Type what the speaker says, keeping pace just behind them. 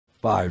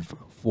5,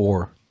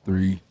 4,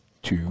 3,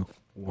 2,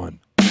 1.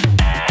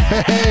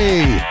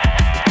 Hey!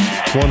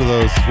 It's one of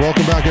those.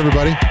 Welcome back,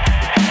 everybody, to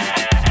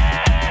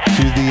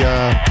the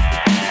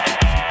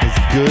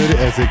As Good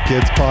As It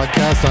Gets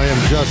podcast. I am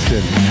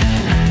Justin.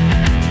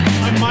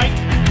 I'm Mike.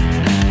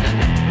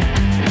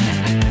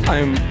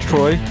 I'm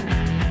Troy.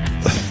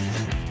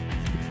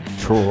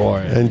 Troy.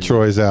 And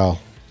Troy's Al.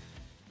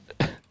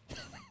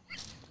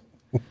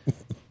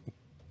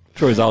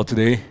 Troy's out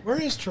today. Where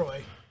is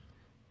Troy?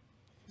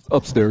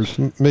 Upstairs.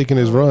 Making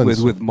his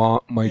runs. With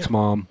Mike's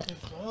mom.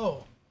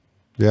 Oh,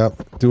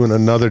 Yep. Doing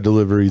another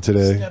delivery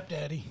today.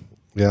 stepdaddy.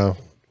 Yeah.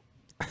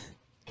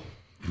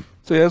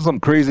 So you had some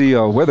crazy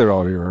weather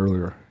out here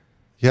earlier.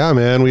 Yeah,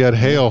 man. We had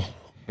hail.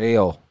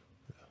 Hail.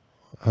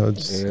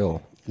 It's-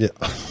 Hail. Yeah.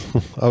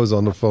 I was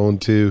on the phone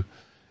too.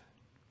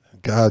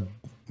 God,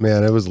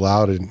 man, it was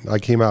loud. And I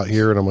came out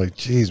here and I'm like,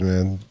 geez,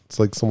 man, it's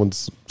like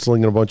someone's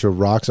slinging a bunch of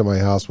rocks at my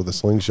house with a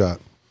slingshot.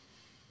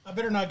 I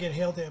better not get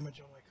hail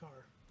damage on my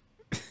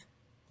car.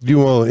 You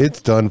won't.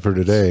 It's done for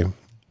today.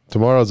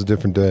 Tomorrow's a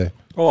different day.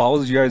 Oh, how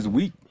was you guys'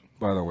 week,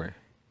 by the way?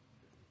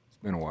 It's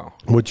been a while.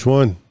 Which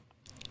one?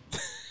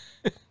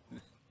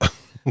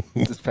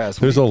 This past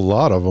There's week. a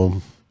lot of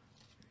them.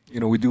 You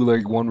know, we do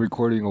like one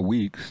recording a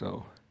week,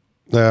 so.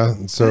 Yeah.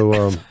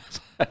 So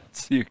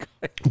See you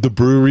guys. the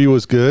brewery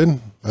was good.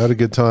 I had a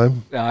good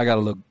time. Yeah, I got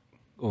to look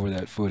over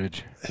that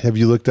footage. Have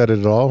you looked at it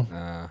at all?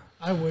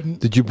 I wouldn't.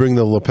 Did you bring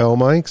the lapel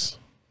mics,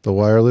 the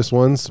wireless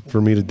ones, for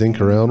me to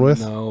dink around with?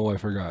 No, I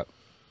forgot.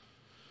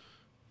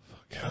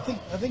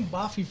 I think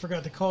Boffy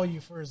forgot to call you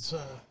for his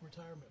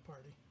retirement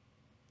party.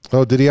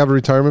 Oh, did he have a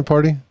retirement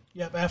party?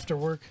 Yep, after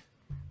work.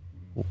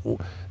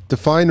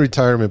 Define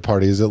retirement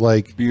party. Is it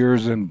like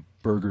Beers and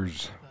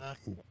burgers.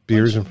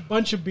 beers?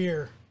 Bunch of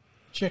beer,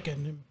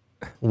 chicken.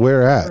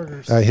 Where at?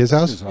 Burgers. At his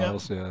house? His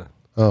house, yeah.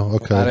 Oh,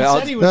 okay. I- He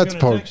said he was That's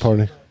gonna text you,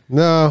 party. but-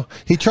 No,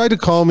 he tried to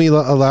call me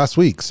last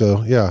week.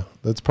 So yeah,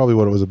 that's probably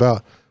what it was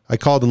about. I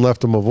called and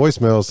left him a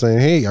voicemail saying,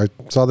 "Hey, I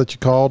saw that you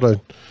called.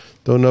 I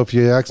don't know if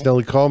you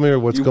accidentally called me or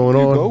what's going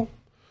on." Go?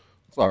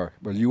 Sorry,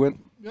 but you went?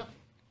 Yep.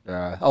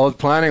 Yeah, I was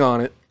planning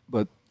on it,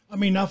 but I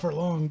mean, not for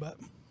long, but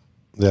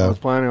I Yeah, was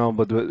planning on,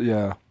 but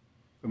yeah.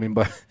 I mean,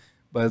 by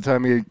the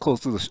time we get close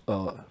to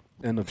the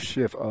end of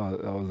shift, I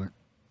was like,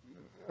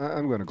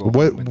 I'm going to go.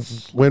 what? home.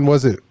 It's When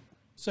was it?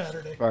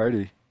 Saturday.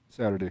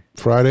 Saturday.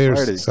 Friday or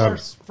Friday. Or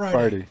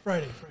Saturday?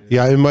 Friday.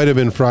 Yeah, it might have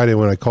been Friday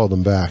when I called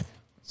him back.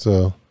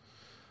 So,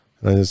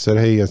 and I just said,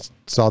 "Hey, I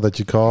saw that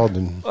you called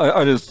and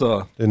I just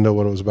didn't know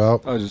what it was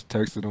about." I just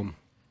texted him.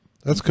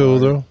 That's cool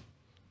though.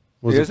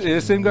 Was Is it-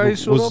 the same guy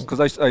showed was- up?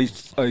 Because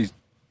I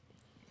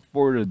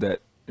forwarded that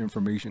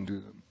information to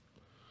them.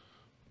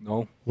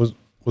 No, Was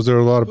there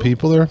a lot of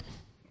people there?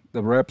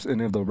 the reps,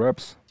 any of the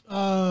reps.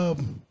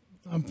 I'm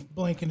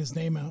blanking his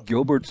name out.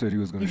 Gilbert said he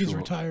was I going think to he's show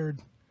up. retired.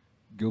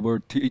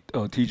 Gilbert,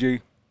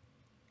 TJ.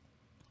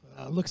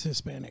 Looks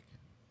Hispanic.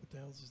 What the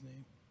hell's his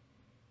name?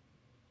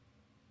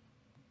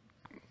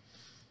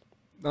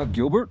 Not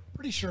Gilbert.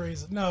 Pretty sure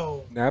he's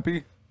no.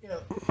 Nappy. Yeah,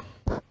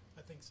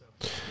 I think so.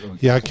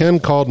 Yeah, Ken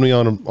called me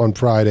on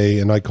Friday,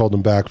 and I called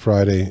him back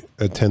Friday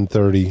at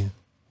 10:30,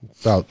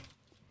 about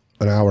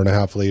an hour and a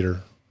half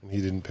later, and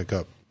he didn't pick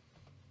up.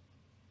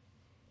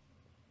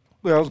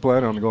 Yeah, I was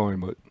planning on going,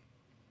 but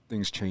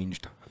things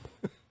changed.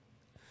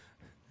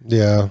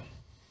 Yeah.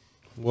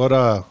 What?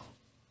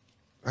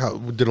 How,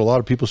 did a lot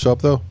of people show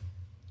up though?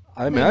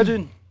 I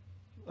imagine.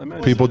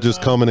 People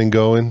just coming and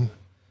going.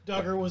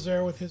 Duggar was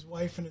there with his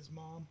wife and his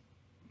mom.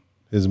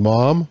 His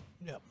mom?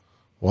 Yep.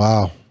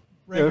 Wow.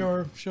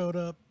 Regular showed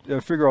up. Yeah, I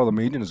figure all the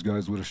maintenance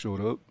guys would have showed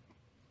up.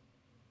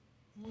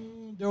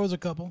 There was a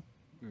couple.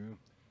 Yeah.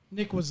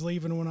 Nick was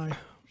leaving when I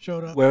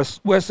showed up. Wes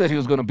said he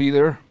was going to be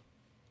there.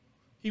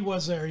 He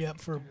was there, yep,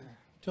 for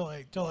till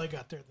I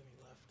got there. Then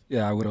he left.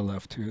 Yeah, I would have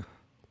left too,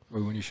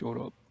 right when he showed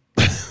up.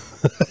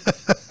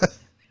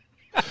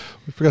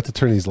 We forgot to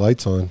turn these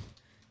lights on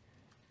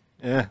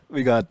Yeah,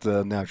 we got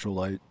natural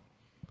light.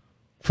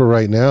 for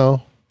right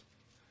now.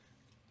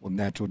 Well,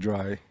 natural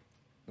dry.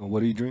 And what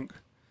do you drink?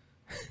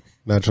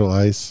 Natural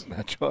ice.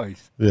 Natural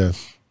ice. Yeah.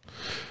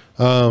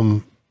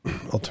 I'll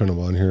turn them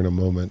on here in a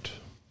moment.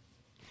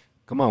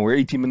 Come on, we're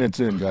 18 minutes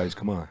in, guys.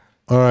 Come on.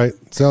 All right.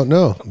 So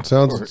no, it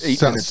sounds. Or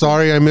 8 minutes.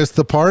 Sorry, I missed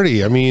the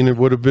party. I mean, it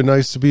would have been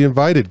nice to be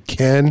invited,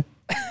 Ken.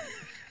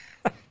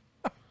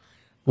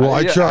 Well,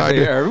 I Yeah, tried.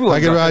 yeah, everyone I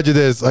can got- imagine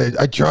this.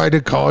 I tried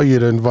to call you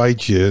to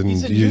invite you, and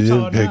He's in you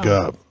Utah didn't pick now.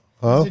 up.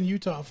 Huh? He's in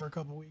Utah for a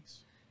couple weeks.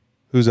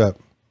 Who's that?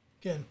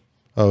 Again,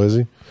 Oh, is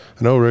he?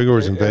 I know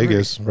Rigor's in Every-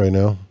 Vegas right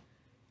now,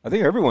 I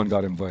think everyone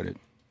got invited.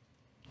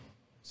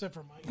 except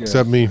for Mike. Yeah.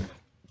 except me.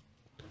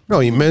 No,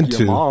 he meant Your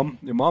to.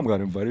 mom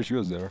got invited. She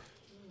was there.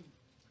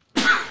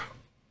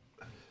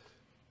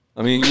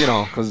 I mean,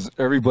 because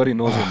everybody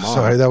knows her mom.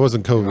 Sorry, that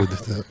wasn't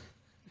COVID.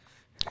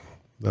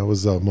 That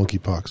was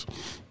monkeypox.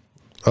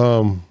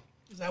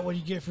 Is that what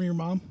you get from your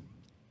mom?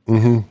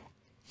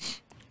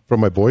 From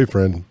my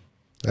boyfriend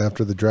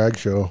after the drag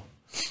show.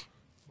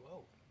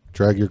 Whoa.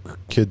 Drag your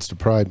kids to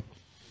Pride.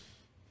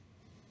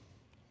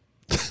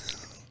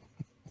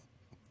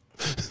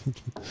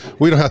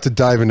 We don't have to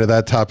dive into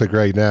that topic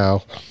right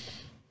now,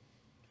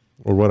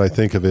 or what I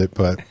think of it.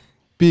 But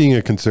being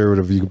a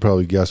conservative, you can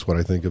probably guess what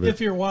I think of it.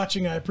 If you're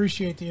watching, I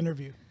appreciate the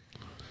interview.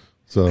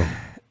 So,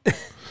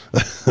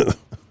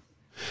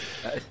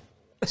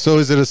 so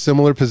is it a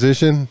similar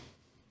position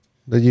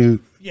that you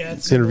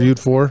it's interviewed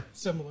for?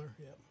 Similar,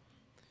 yeah.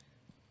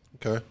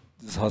 Okay.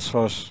 Is hush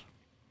hush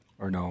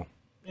or no?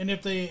 And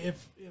if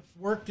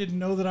work didn't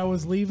know that I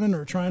was leaving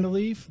or trying to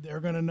leave, they're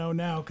going to know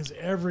now because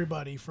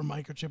everybody from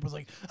Microchip was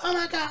like, "Oh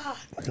my god!"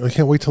 I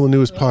can't wait till the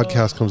newest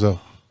podcast comes out.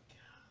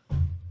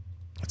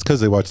 It's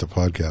because they watch the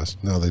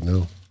podcast. Now they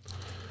know.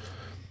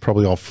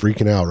 Probably all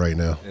freaking out right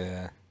now.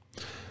 Yeah.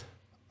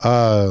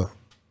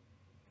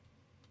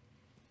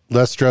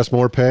 Less stress,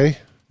 more pay.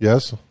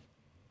 Yes.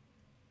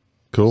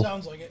 Cool.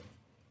 Sounds like it.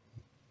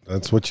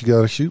 That's what you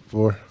got to shoot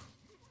for.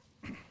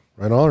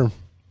 Right on.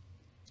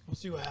 We'll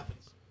see what happens.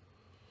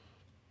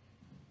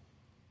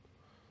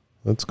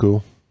 That's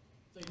cool.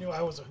 They knew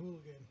I was a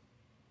hooligan.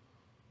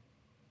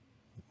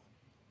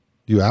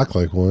 You act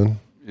like one.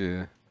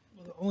 Yeah.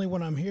 Well, only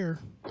when I'm here.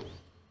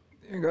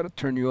 I got to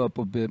turn you up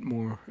a bit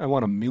more. I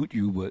want to mute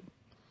you, but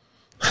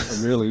not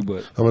really.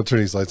 But I'm going to turn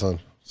these lights on.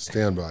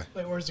 Stand by.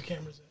 Wait, where's the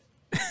cameras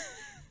at?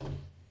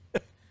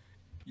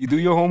 you do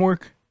your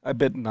homework? I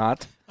bet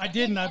not. I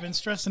didn't. I've been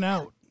stressing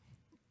out.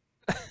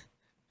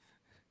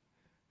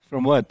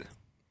 From what?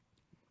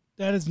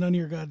 That is none of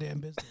your goddamn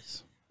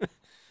business.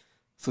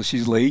 So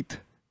she's late.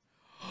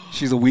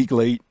 She's a week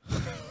late.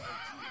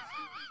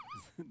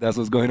 That's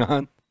what's going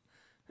on.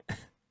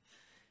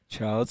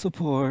 Child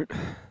support.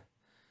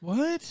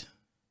 What?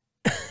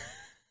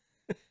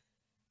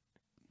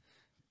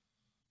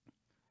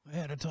 I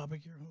had a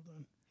topic here. Hold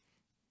on.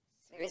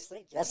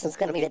 Seriously? Justin's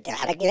going to be the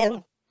dad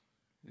again?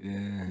 Yeah. I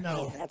mean,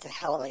 No. that's a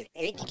hell of a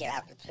age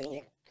gap between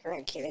your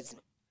current kids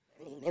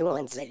and the new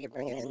ones that you're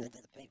bringing into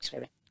the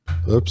picture.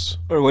 Oops.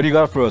 All right, what do you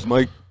got for us,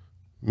 Mike?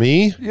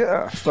 Me?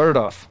 Yeah, start it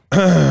off.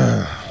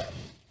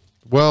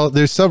 Well,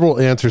 there's several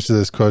answers to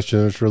this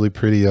question. It's really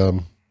pretty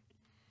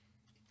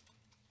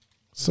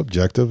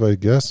subjective, I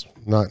guess.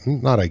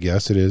 Not I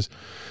guess, it is.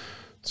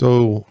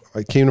 So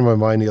I came to my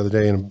mind the other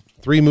day, and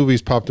 3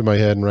 movies popped in my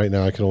head, and right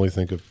now I can only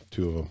think of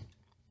 2 of them.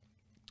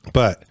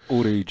 But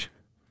Old age.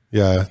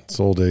 yeah, it's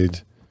old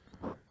age.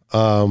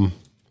 Oh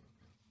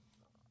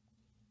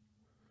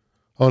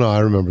no, I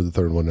remember the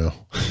third one now.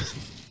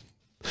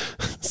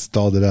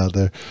 Stalled it out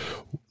there.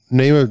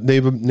 Name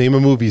a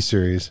movie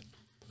series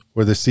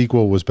where the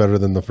sequel was better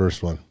than the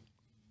first one.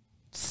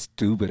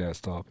 Stupid ass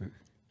topic.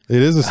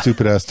 It is a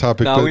stupid ass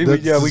topic, No, but we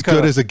that's as kinda-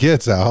 good as it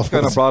gets, Al.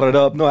 Kind of brought it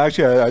up. No,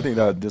 actually, I think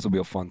that this will be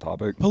a fun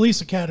topic.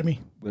 Police Academy.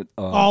 But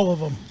All of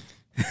them.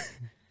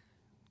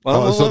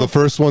 So the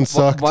first one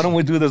sucked. Why don't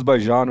we do this by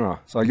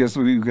genre? So I guess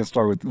we can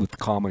start with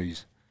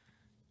comedies.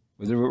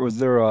 Was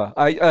there?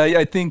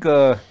 I think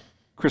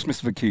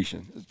Christmas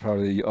Vacation is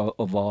probably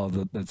of all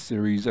that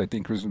series. I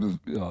think Christmas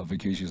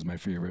Vacation is my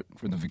favorite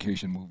from the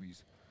vacation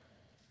movies.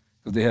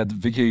 Because they had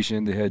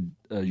Vacation, they had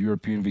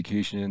European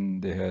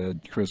Vacation, they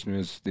had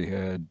Christmas, they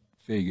had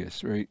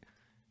Vegas, right?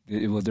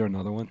 Was there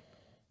another one?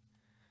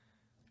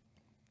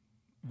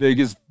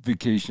 Vegas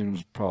Vacation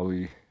was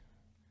probably.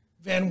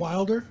 Van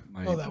Wilder.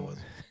 My- Oh, that was.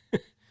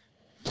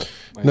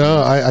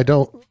 No, I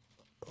don't.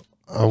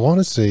 I want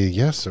to say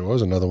yes, there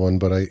was another one,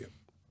 but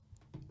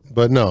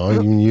no, I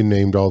mean, you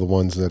named all the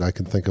ones that I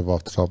can think of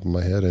off the top of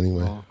my head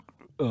anyway.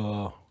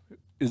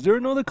 Is there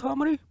another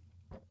comedy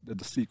that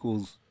the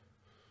sequels?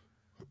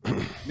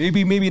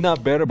 maybe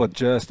not better, but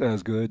just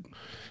as good.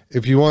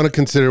 If you want to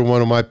consider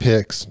one of my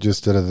picks,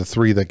 just out of the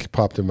 3 that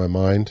popped in my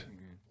mind,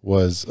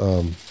 was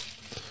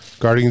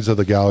Guardians of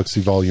the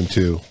Galaxy Volume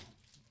 2.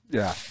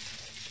 Yeah,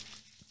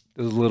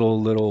 it was a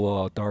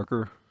little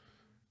darker.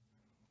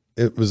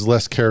 It was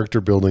less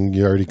character building.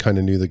 You already kind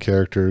of knew the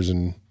characters,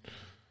 and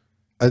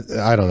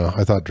I don't know.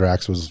 I thought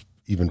Drax was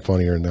even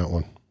funnier in that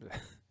one.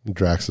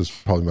 Drax is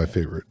probably my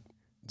favorite.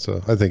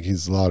 So I think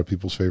he's a lot of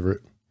people's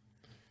favorite.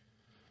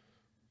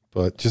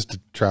 But just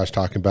trash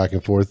talking back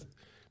and forth.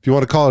 If you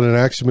want to call it an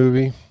action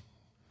movie,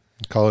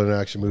 call it an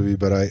action movie.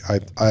 But I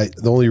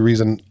the only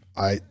reason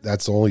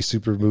that's the only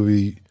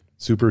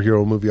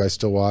superhero movie I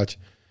still watch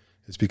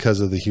is because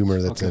of the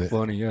humor that's in it.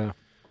 Funny, yeah,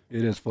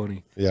 it is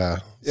funny. Yeah.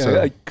 Yeah,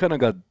 So, I kind of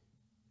got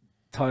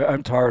tired.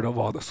 I'm tired of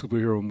all the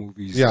superhero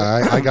movies.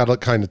 yeah, I got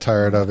kind of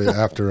tired of it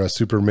after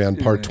Superman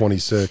Part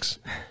 26.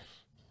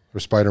 Or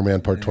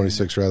Spider-Man Part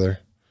 26, rather.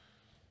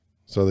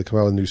 So they come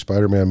out with a new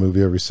Spider-Man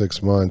movie every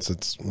 6 months.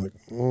 It's like,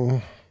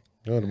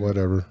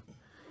 whatever.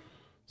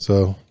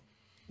 So,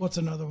 What's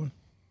another one?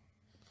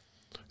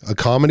 a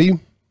comedy,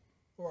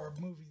 Or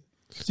a movie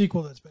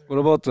sequel that's better? What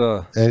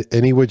about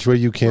any which way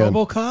you can.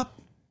 RoboCop?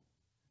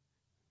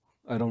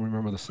 I don't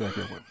remember the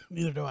second one.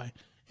 Neither do I.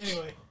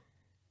 Anyway,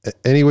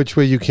 Any which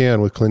way you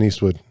can with Clint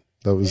Eastwood.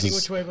 That was Any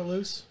Which Way But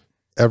Loose?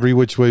 Every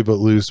Which Way But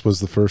Loose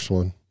was the first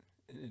one.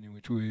 Any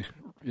which way?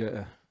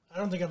 Yeah. I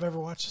don't think I've ever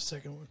watched the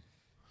second one.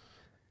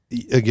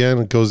 Again,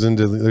 it goes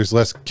into there's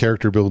less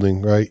character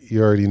building, right?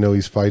 You already know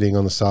he's fighting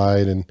on the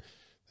side and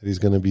that he's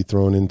going to be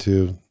thrown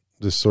into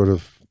this sort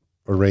of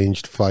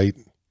arranged fight.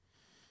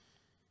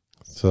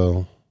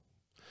 So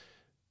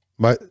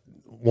my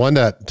one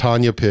that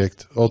Tanya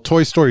picked,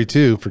 Toy Story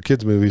 2 for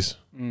kids movies.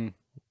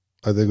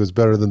 I think was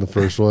better than the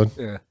first one.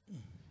 Yeah.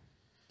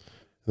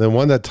 Then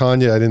one that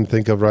Tanya I didn't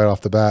think of right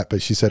off the bat,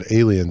 but she said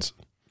Aliens.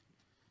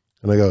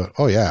 And I go,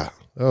 oh yeah,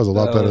 that was a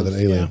lot better than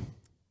Alien. Yeah.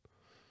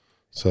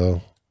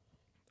 So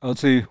I would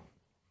say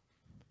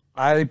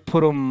I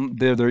put them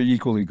there. They're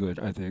equally good,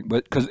 I think.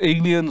 But because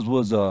Aliens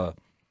was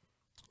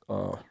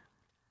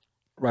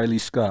Riley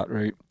Scott,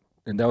 right?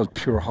 And that was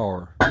pure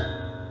horror.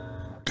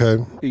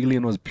 okay,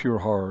 Alien was pure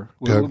horror.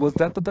 Okay. Was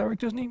that the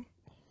director's name?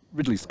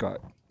 Ridley Scott.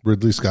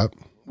 Ridley Scott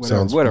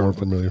sounds more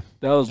familiar.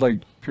 That was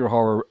like pure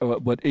horror.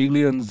 But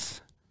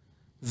Aliens,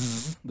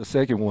 the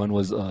second one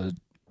was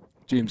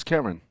James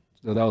Cameron.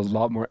 So that was a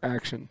lot more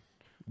action.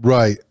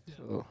 Right,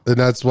 So, and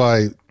that's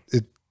why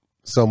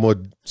some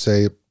would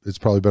say it's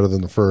probably better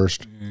than the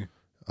first.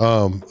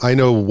 I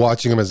know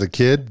watching them as a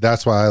kid,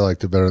 that's why I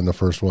liked it better than the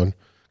first one.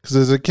 Because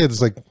as a kid,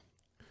 it's like,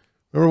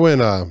 remember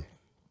when,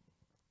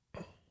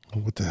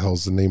 what the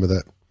hell's the name of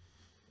that?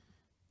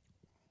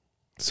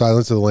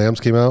 Silence of the Lambs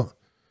came out.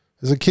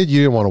 As a kid,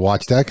 you didn't want to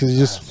watch that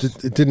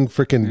because it didn't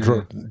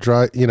freaking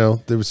dry. You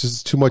know, there was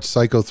just too much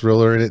psycho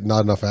thriller in it,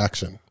 not enough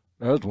action.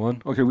 that was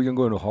one. Okay, we can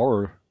go into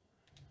horror.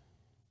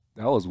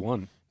 That was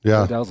one.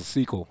 Yeah. That was a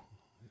sequel.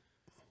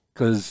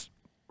 Because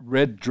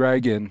Red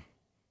Dragon,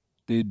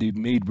 they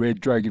made Red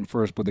Dragon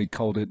first, but they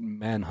called it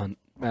Manhunter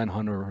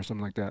or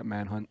something like that,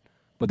 Manhunt.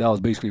 But that was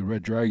basically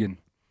Red Dragon.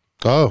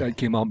 Oh, That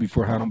came out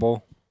before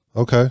Hannibal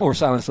okay. or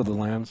Silence of the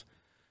Lambs.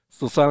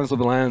 So Silence of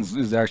the Lambs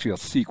is actually a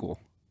sequel.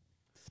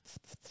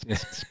 Yeah.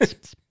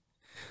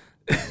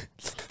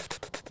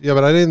 Yeah,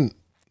 but I didn't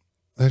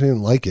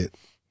like it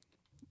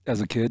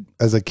As a kid,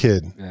 as a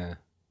kid. yeah.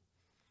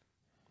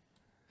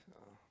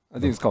 I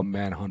think it's called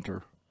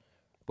Manhunter,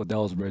 but that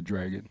was Red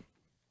Dragon.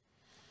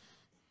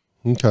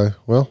 Okay,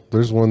 well,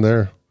 there's one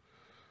there.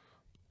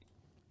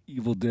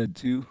 Evil Dead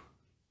 2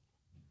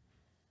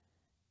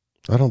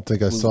 I don't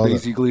think I was saw that.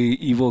 basically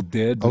Evil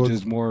Dead, which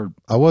is more.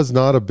 I was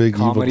not a big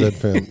Comedy. Evil Dead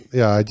fan.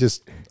 Yeah,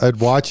 I'd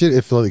watch it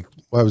if like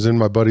I was in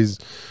one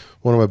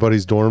of my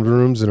buddy's dorm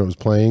rooms and it was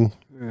playing,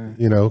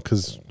 you know,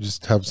 because you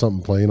just have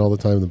something playing all the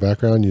time in the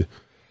background. You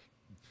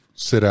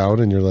sit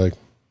down and you're like,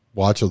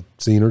 watch a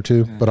scene or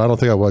two. But I don't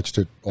think I watched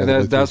it all And the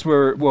way that's through.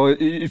 where, well,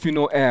 if you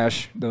know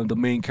Ash, the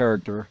main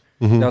character,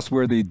 that's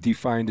where they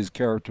defined his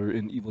character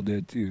in Evil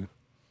Dead 2.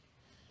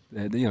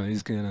 That, you know,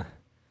 he's kind of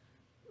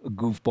a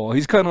goofball.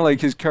 He's kind of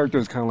like, his character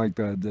is kind of like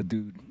the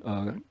dude,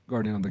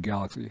 Guardian of the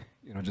Galaxy.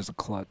 You know, just a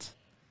klutz.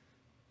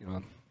 You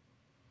know,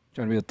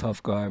 trying to be a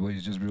tough guy, but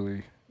he's just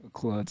really a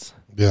klutz.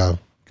 Yeah.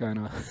 Kind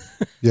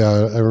of. Yeah,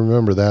 I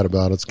remember that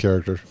about its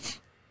character.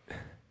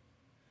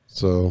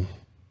 So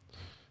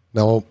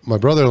now my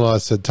brother-in-law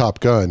said Top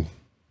Gun.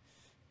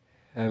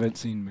 Haven't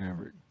seen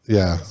Maverick.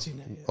 Yeah. Seen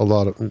that yet. A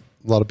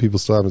lot of people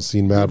still haven't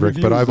seen Maverick,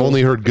 but reviews, I've though.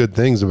 only heard good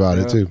things about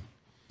it Yeah. too.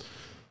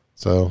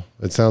 So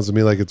it sounds to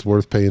me like it's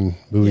worth paying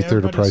movie theater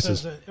everybody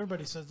prices. says that-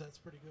 everybody says that's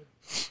pretty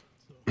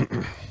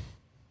good.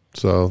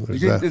 So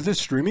there's that. Is this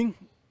streaming?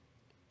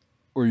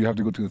 Or you have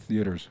to go to the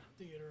theaters?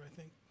 Theater, I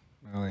think.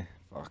 Really?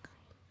 Fuck.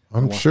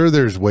 I'm sure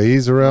there's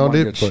ways I around wanna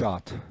it, get but,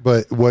 shot.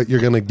 but what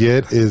you're gonna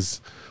get is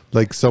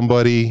like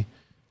somebody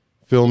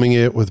filming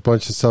it with a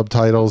bunch of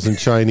subtitles in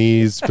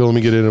Chinese,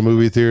 filming it in a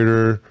movie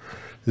theater.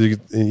 You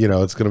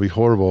know, it's gonna be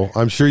horrible.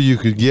 I'm sure you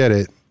could get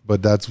it,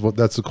 but that's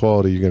the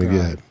quality you're gonna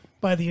get.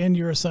 By the end,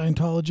 you're a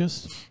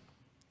Scientologist.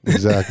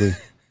 Exactly.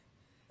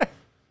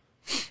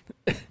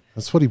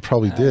 That's what he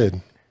probably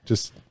did.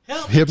 Just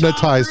Help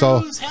hypnotized me, Tom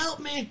all Cruise, help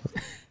me.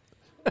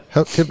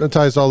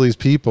 hypnotized all these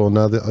people.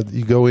 Now that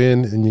you go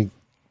in and you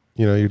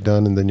know you're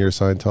done, and then you're a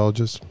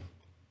Scientologist.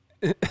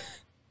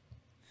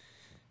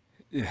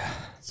 Yeah.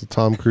 It's the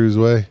Tom Cruise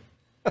way.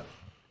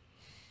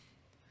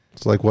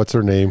 It's like what's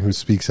her name who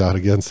speaks out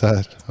against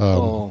that?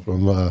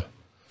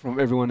 From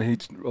Everyone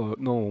Hates.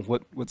 No,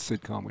 what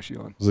sitcom was she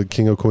on? Was it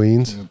King of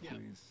Queens? Yeah,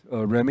 please.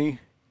 Remy.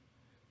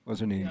 What's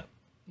her name? Yeah.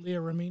 Leah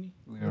Remini,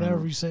 Leah whatever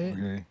Remini. you say it.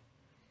 Okay.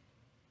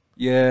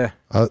 Yeah.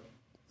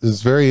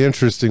 It's very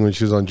interesting when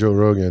she was on Joe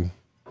Rogan,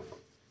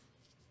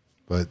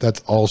 but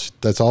that's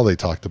all they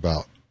talked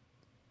about.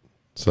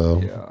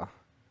 So Yeah.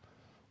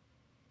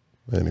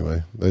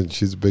 anyway,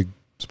 she's a big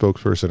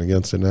spokesperson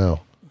against it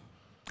now.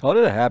 How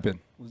did it happen?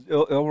 Was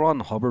L. Ron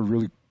Hubbard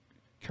really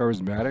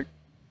charismatic?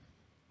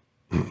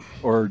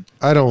 Or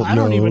I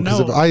don't even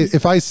because know.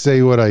 if I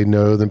say what I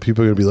know, then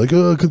people are gonna be like,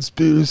 "Oh,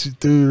 conspiracy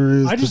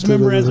theorist." I just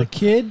remember as a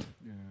kid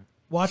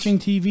watching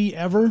TV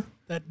ever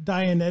that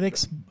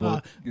Dianetics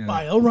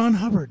by L. Ron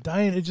Hubbard.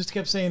 It just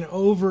kept saying it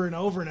over and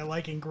over, and it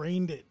like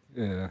ingrained it.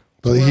 yeah.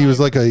 But he was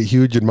like a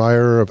huge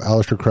admirer of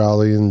Aleister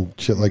Crowley and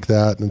shit like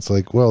that, and it's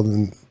like, well,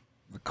 then,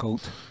 The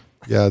coat.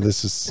 yeah,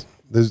 this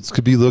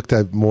could be looked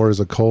at more as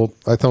a cult.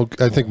 I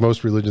think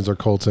most religions are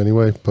cults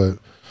anyway, but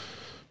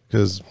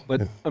because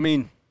But I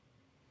mean,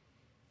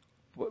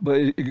 but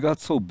it got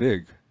so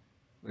big.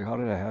 Like, how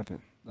did that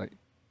happen? Like,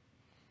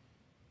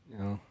 you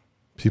know.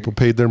 people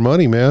paid their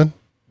money, man.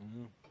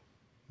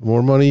 The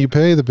more money you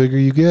pay, the bigger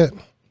you get.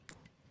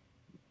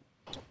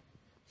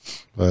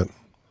 but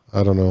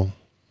I don't know.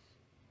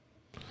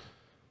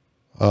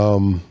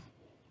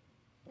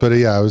 But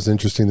yeah, it was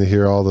interesting to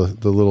hear all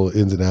the little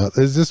ins and outs.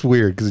 It's just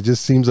weird because it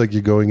just seems like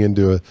you're going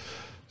into a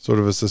sort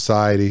of a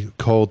society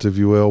cult, if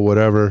you will,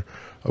 whatever,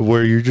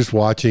 where you're just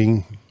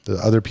watching the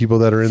other people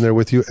that are in there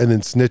with you and then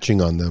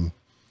snitching on them.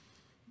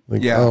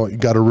 Like, oh, you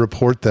got to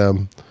report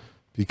them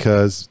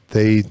because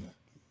they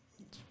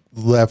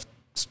left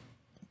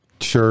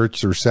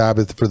church or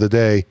Sabbath for the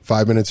day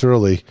 5 minutes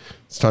early.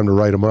 It's time to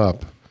write them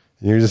up.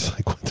 And you're just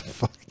like, what the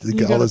fuck?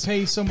 You got to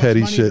pay so much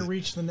money to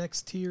reach the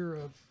next tier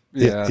of.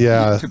 Yeah.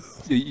 Yeah.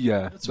 That's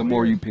the weird.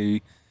 more you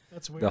pay,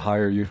 That's weird. the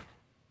higher you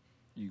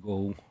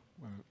go.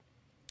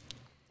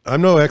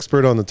 I'm no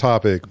expert on the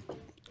topic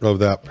of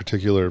that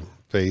particular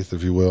faith,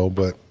 if you will,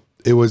 but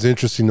it was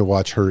interesting to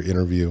watch her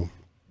interview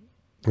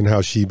and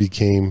how she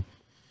became,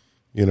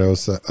 you know, a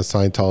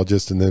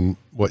Scientologist and then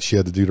what she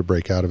had to do to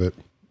break out of it.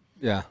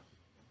 Yeah.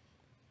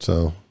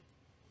 So,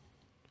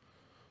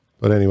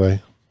 but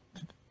anyway.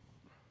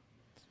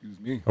 Excuse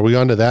me. Are we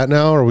on to that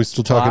now, or are we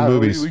still talking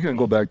movies? We can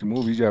go back to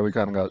movies. Yeah, we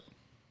kind of got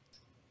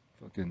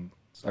fucking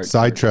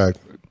sidetracked.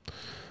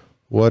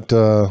 What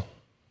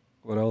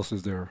else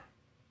is there?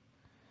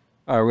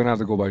 All right, we're gonna have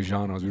to go by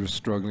genres. We're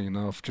struggling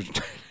enough,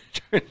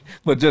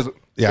 but just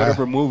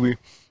whatever movie.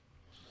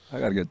 I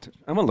gotta get.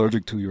 I'm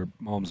allergic to your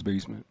mom's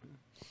basement.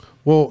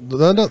 Well,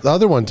 the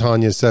other one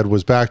Tanya said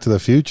was Back to the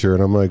Future,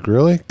 and I'm like,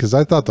 really? Because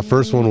I thought the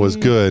first one was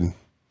good.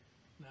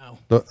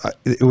 No,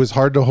 it was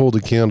hard to hold a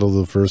candle to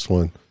the first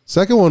one.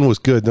 Second one was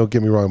good. Don't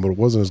get me wrong, but it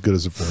wasn't as good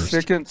as the first.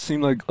 Second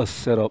seemed like a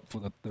setup for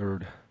the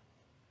third.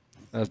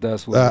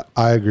 That's what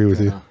I agree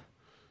with you.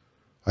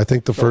 I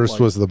think the first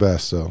was the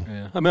best. So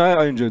yeah, I mean,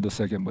 I enjoyed the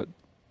second, but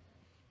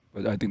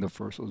I think the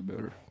first was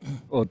better.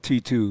 Oh,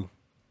 T2.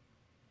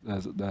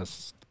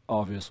 That's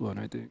obvious one,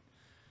 I think.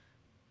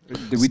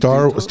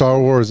 Star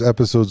Wars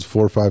episodes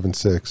 4, 5, and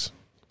 6,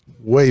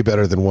 way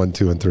better than 1,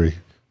 2, and 3.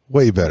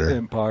 Way better.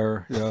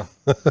 Empire, yeah.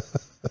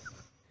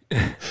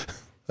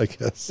 I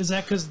guess. Is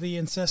that because the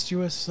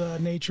incestuous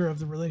nature of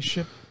the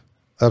relationship?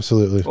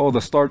 Absolutely. Oh,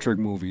 the Star Trek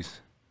movies.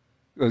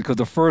 Because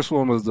the first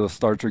one was the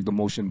Star Trek, the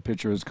motion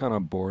picture. It's kind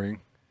of boring.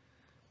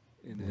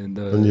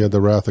 And you had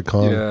the Wrath of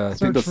Khan. Yeah, I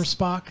think for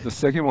Spock. The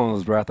second one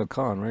was Wrath of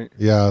Khan, right?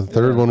 Yeah, the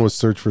third one was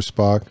Search for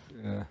Spock.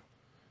 Yeah.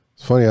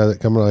 It's funny.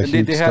 I'm not a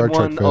huge Star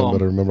Trek fan,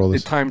 but I remember all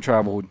this. They time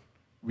traveled,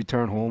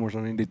 Return Home or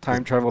something. They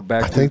time traveled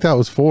back. I think that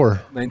was 4.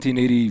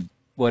 1980,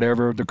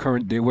 whatever, the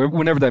current day,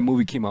 whenever that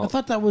movie came out. I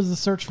thought that was the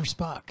Search for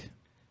Spock,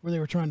 where they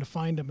were trying to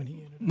find him, and he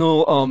ended up.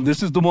 No,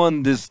 this is the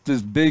one. This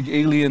big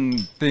alien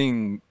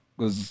thing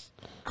was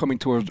coming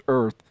towards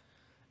Earth,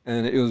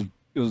 and it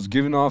was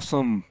giving off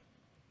some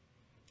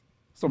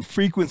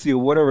frequency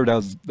or whatever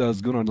that was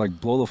gonna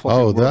like blow the fucking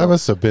world that up.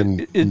 must have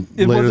been It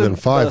later than wasn't,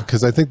 5,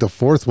 because I think the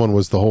 4th one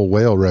was the whole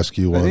whale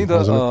rescue one. I think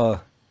wasn't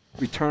the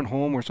Return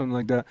Home or something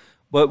like that.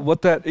 But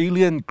what that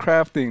alien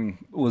craft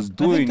thing was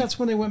doing, I think that's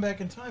when they went back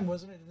in time,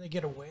 wasn't it? Did they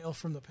get a whale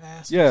from the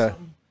past? yeah, Or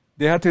something?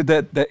 they had to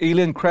that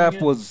alien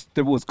craft was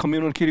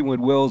communicating with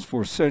whales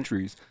for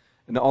centuries,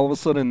 and then all of a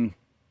sudden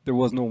there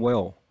was no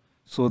whale.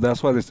 So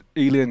that's why this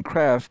alien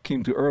craft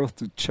came to Earth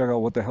to check out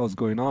what the hell is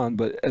going on.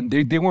 And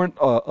they weren't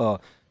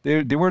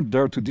they weren't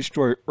there to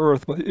destroy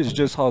Earth, but it's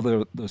just how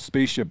the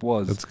spaceship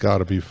was. It's got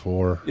to be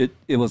 4.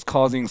 It was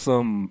causing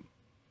some.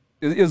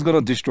 It was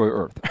gonna destroy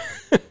Earth.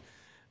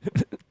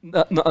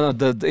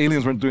 The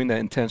aliens weren't doing that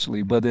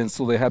intentionally, but then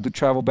so they had to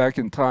travel back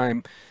in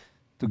time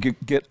to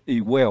get a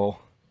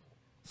whale,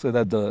 so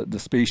that the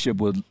spaceship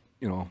would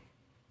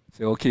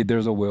say, okay,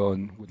 there's a whale,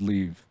 and would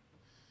leave.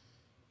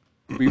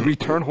 We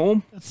return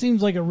home. That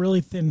seems like a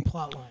really thin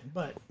plot line,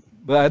 but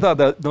I thought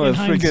that it's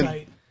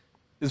freaking.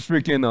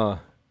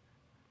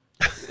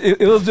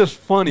 It was just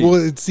funny. Well,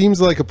 it seems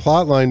like a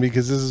plot line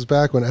because this is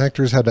back when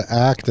actors had to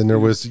act, and there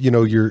was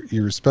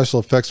your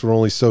special effects were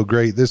only so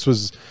great.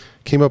 This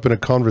came up in a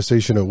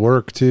conversation at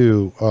work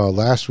too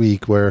last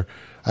week where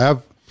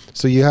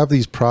you have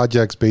these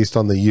projects based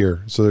on the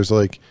year. So there's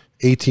like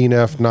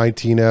 18F,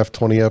 19F,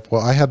 20F.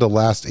 Well, I had the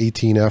last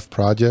 18F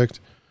project.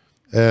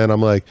 And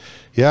I'm like,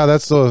 yeah,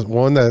 that's the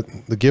one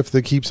the gift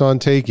that keeps on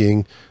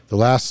taking, the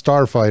last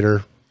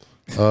Starfighter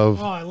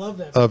of I love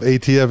that of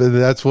ATF, and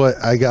that's what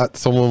I got.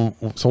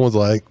 Someone's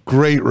like,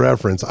 great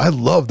reference. I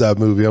love that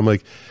movie. I'm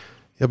like,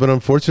 yeah, but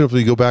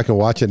unfortunately, if you go back and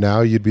watch it now,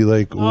 you'd be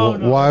like,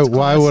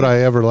 why would I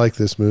ever like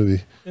this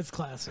movie? It's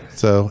classic.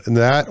 So, and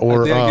that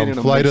or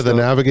Flight of the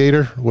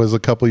Navigator was a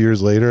couple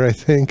years later, I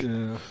think.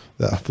 Yeah.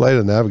 The Flight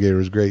of the Navigator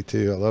was great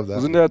too. I love that.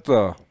 Wasn't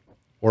that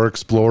or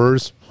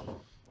Explorers?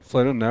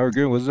 Flight of the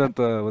Navigator, wasn't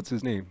that what's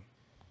his name?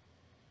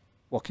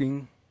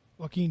 Joaquin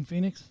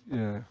Phoenix?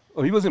 Yeah.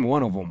 Oh, he was in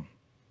one of them.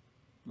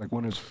 Like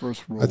one of his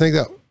first roles. I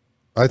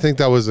think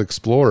that was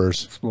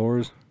Explorers.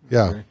 Explorers?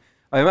 Yeah. Okay.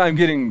 I'm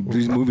getting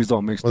these movies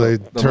all mixed up. They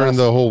turned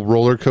the whole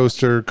roller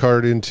coaster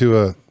cart into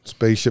a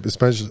spaceship.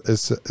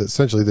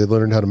 Essentially, they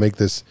learned how to make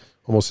this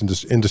almost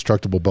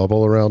indestructible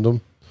bubble around them.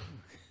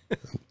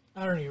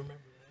 I don't even remember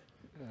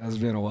that. That's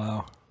been a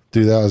while.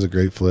 Dude, that was a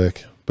great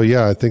flick. But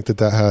yeah, I think that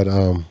had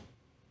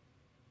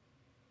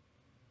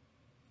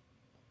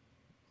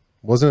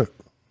Wasn't it?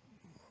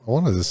 I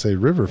wanted to say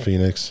River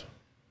Phoenix.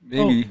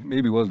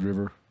 Maybe it was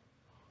River.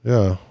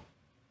 Yeah.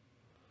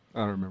 I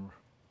don't remember.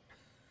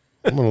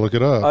 I'm going to look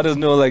it up. I just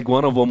know like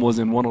one of them was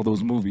in one of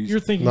those movies. You're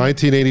thinking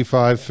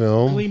 1985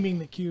 film. Gleaming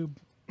the Cube.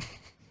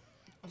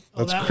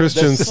 That's that was-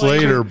 Christian that's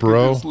Slater,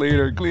 bro.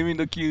 Slater, Gleaming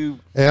the Cube.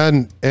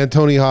 And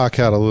Tony Hawk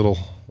had a little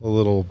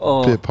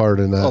bit part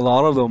in A that.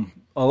 lot of them.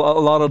 A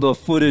lot of the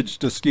footage,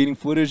 the skating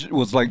footage,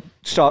 was like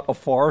shot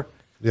afar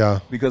Yeah.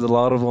 because a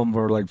lot of them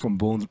were like from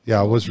Bones.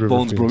 Yeah, it was River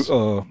Bones, Phoenix.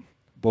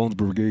 Bones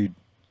Brigade.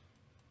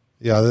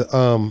 Yeah,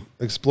 the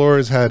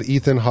Explorers had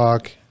Ethan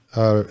Hawke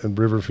and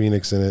River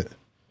Phoenix in it.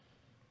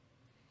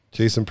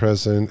 Jason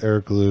Preston,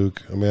 Eric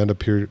Luke, Amanda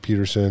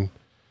Peterson,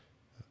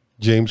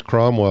 James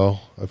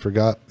Cromwell. I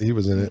forgot he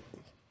was in it.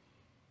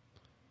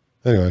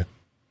 Anyway,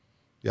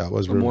 yeah, it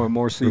was More River, and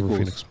more River sequels.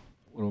 Phoenix.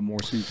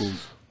 More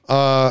sequels.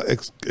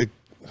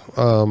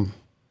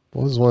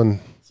 What was one?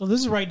 So this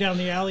is right down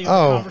the alley of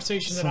Oh. the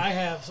conversation that I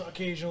have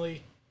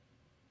occasionally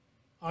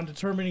on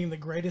determining the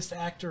greatest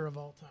actor of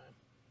all time.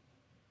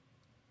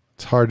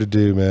 It's hard to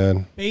do,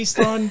 man. Based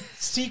on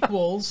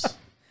sequels,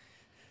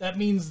 that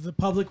means the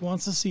public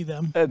wants to see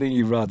them. I think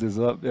you brought this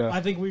up. Yeah.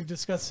 I think we've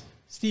discussed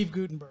Steve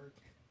Guttenberg,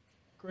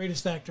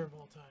 greatest actor of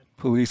all time.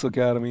 Police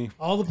Academy,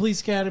 All the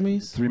police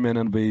academies, 3 Men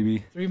and a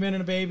Baby. 3 Men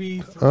and a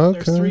Baby. Okay.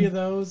 There's 3 of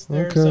those.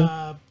 There's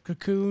Okay.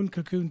 Cocoon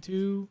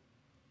 2.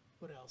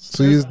 What else?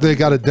 So There's, they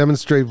got to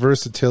demonstrate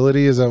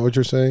versatility. Is that what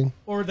you're saying?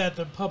 or that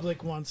the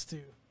public wants to.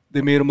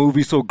 They made a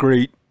movie so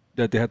great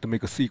that they had to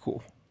make a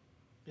sequel.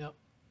 Yep.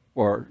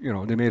 Or,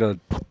 they made a...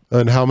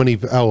 And how many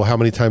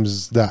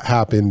times that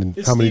happened? And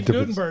It's how many Steve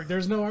different? Guttenberg.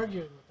 There's no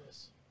arguing with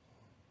this.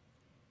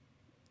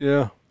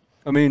 Yeah.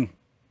 I mean,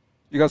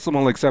 you got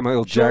someone like Samuel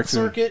L.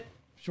 Jackson.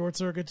 Short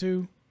Circuit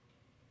 2.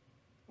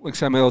 Like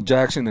Samuel L.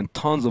 Jackson in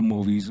tons of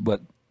movies,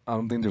 but I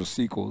don't think there's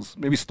sequels.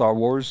 Maybe Star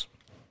Wars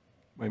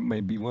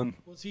might be one.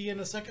 Was he in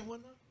the second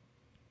one, though?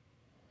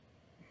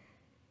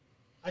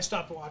 I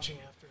stopped watching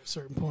after a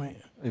certain point.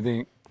 I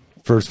think.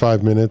 First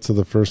 5 minutes of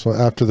the first one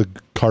after the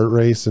kart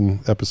race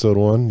in episode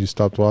 1, you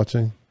stopped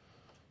watching.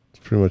 It's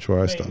pretty much where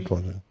I stopped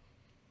watching.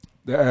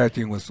 The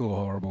acting was so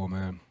horrible,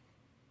 man.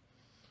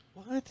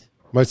 What?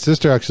 My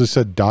sister actually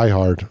said Die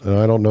Hard, and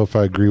I don't know if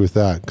I agree with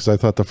that because I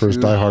thought the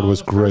first Die Hard was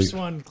the great. First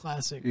one,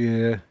 classic.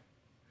 Yeah.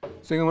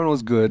 Second one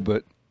was good,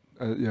 but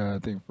I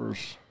think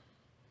first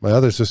My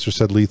other sister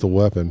said Lethal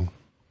Weapon.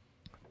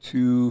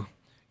 2,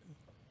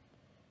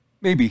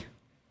 maybe,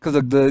 because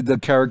the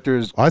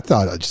characters. I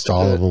thought just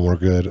all of them were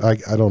good.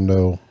 I don't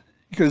know.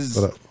 Because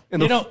But,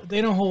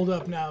 They don't hold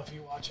up now if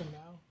you watch them now.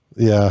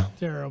 Yeah.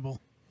 Terrible.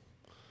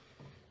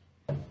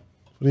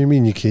 What do you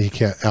mean you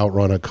can't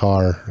outrun a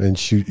car and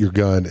shoot your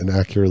gun and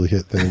accurately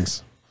hit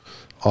things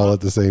all at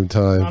the same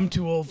time? I'm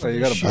too old for Oh, you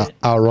this gotta- shit.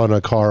 Outrun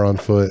a car on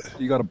foot.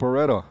 you got a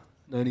Beretta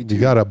 92.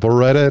 You got a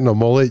Beretta and a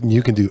mullet, and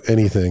you can do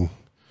anything.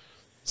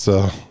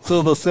 So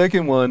So the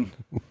second one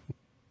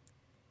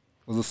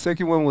was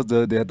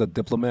they had the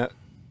diplomat.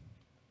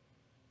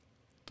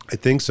 I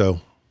think so.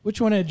 Which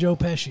one had Joe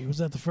Pesci? Was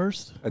that the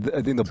first? I think the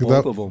I think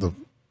both that- of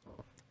them.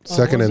 the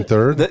second was and it?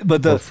 third,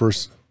 But or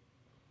first.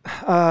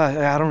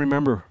 I don't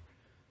remember.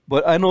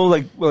 But I know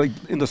like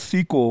in the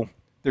sequel,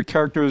 their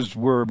characters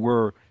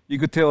were you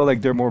could tell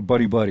like they're more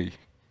buddy.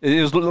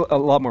 It was a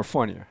lot more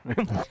funnier.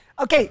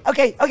 Okay.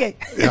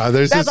 Yeah,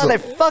 there's That's this. how they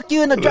fuck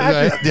you in the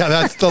drive. Yeah,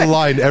 that's the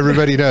line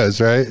everybody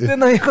knows, right? Then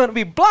you're gonna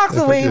be blocks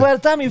away by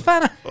the time you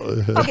find out.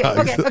 Okay.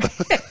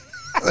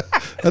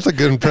 That's a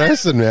good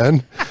impression,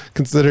 man.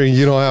 Considering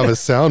you don't have a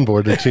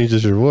soundboard that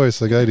changes your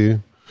voice like I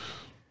do.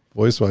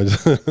 Voice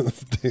wise.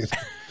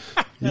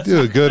 You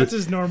do a good. That's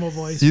his normal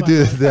voice. You by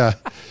do, the way.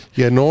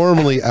 yeah.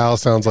 Normally, Al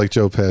sounds like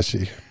Joe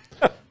Pesci.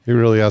 He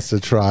really has to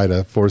try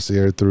to force the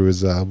air through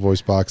his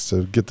voice box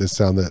to get this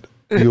sound that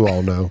you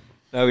all know.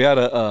 Now we had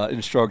a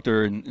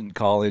instructor in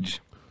college,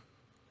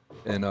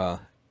 and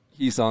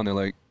he sounded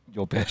like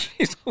Joe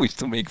Pesci. So we used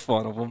to make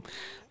fun of him,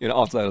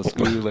 outside of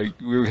school. Like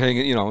we were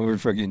hanging, we were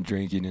fucking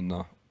drinking in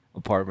the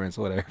apartments,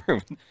 whatever.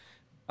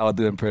 I would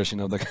do the impression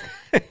of the.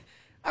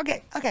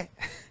 Okay.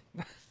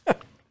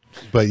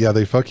 But yeah,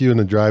 they fuck you in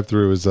the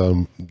drive-through is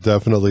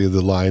definitely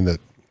the line that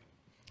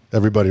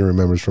everybody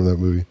remembers from that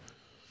movie.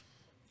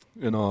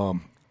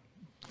 And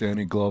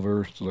Danny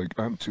Glover's like,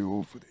 I'm too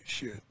old for this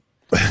shit.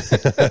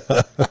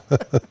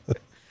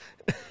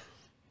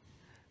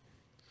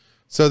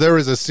 So there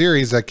was a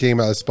series that came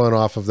out, spun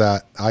off of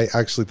that. I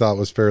actually thought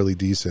was fairly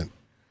decent.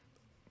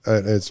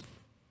 It's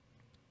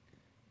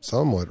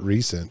somewhat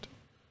recent.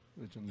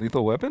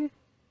 Lethal Weapon?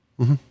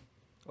 Mm-hmm.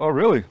 Oh,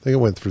 really? I think it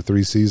went for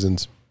 3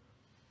 seasons.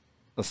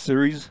 A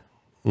series?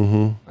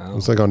 Mm-hmm.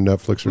 It's like on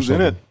Netflix or Who's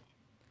something. in it?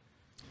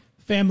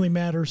 Family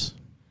Matters.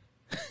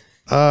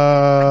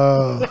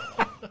 Urkel.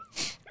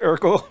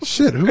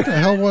 Shit, who the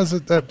hell was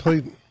it that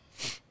played?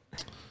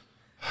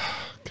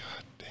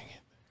 God dang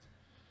it.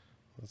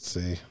 Let's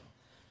see.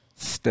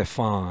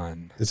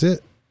 Stefan. Is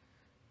it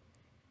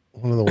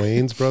one of the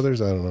Wayans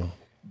brothers? I don't know.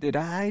 Did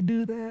I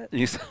do that?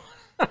 You said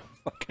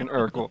fucking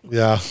Urkel.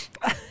 Yeah.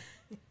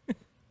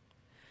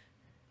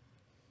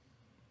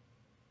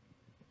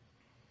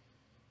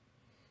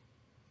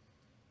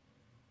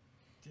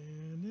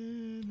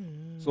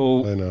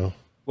 So I know.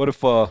 what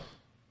if okay,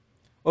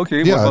 what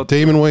Yeah, about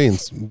Damon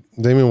Wayans.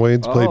 Damon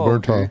Wayans played Oh,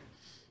 Murtaugh. okay.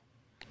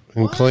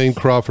 And Clayne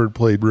Crawford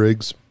played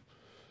Riggs.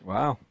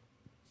 wow.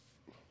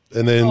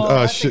 And then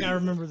I think I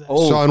remember that.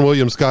 Oh. Sean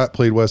William Scott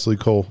played Wesley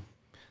Cole.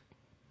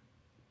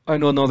 I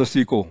know another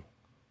sequel.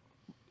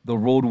 The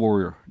Road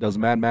Warrior. That's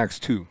Mad Max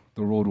 2,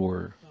 The Road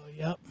Warrior. Oh,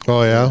 yep.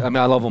 Oh, yeah? I mean,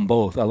 I love them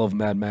both. I love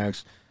Mad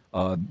Max,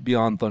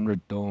 Beyond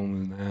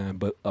Thunderdome,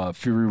 but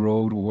Fury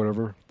Road or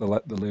whatever, the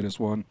latest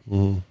one.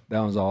 Mm-hmm. That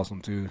one's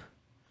awesome too.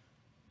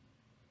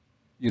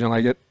 You don't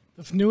like it?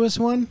 The newest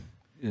one?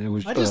 Yeah, it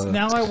was.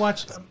 Now I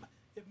watch.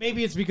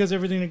 Maybe it's because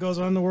everything that goes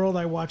on in the world,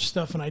 I watch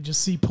stuff and I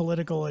just see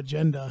political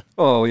agenda.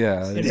 Oh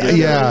yeah,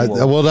 Yeah,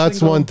 well,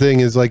 that's one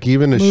thing is like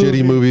even the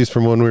shitty movies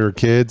from when we were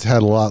kids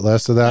had a lot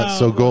less of that.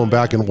 So going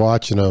back and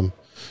watching them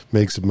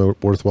makes it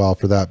worthwhile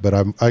for that. But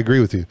I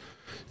agree with you.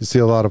 You see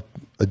a lot of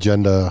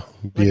agenda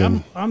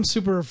being. I'm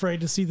super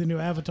afraid to see the new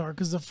Avatar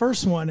because the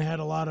first one had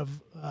a lot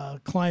of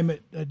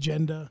climate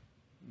agenda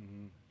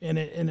in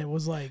it, and it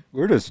was like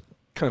we're just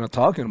kind of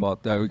talking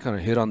about that. We kind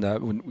of hit on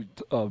that when we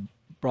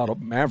brought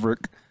up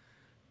Maverick.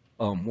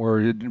 Where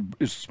it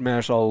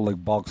smashed all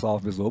like box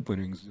office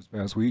openings this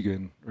past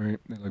weekend, right?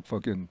 They like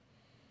fucking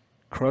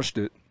crushed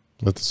it.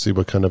 Let's see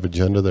what kind of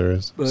agenda there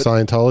is. But,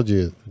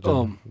 Scientology.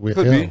 Could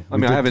be. I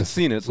mean, I haven't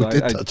seen it, so I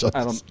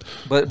don't.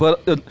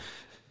 But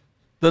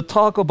the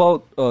talk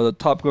about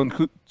Top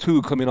Gun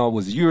 2 coming out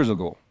was years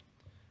ago.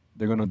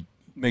 They're gonna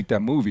make that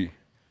movie,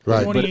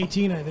 right?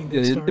 2018, I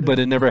think. But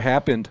it never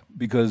happened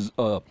because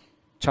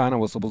China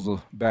was supposed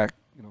to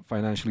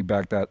financially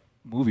back that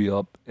movie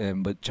up,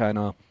 but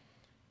China.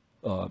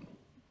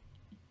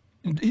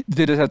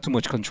 They just have too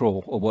much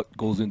control of what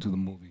goes into the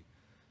movie.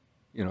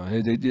 You know,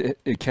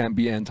 it can't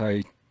be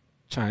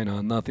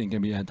anti-China. Nothing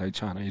can be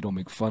anti-China. You don't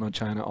make fun of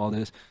China, all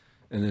this.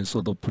 And then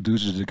so the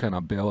producers just kind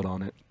of bailed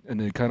on it. And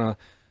they kind of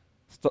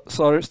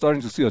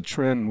starting to see a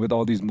trend with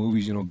all these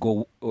movies,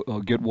 go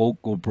get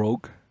woke, go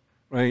broke,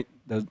 right?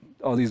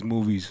 All these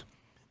movies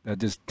that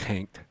just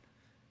tanked.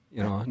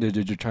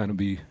 They're trying to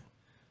be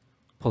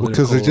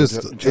political, because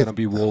trying to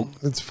be woke.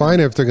 It's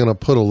fine if they're going to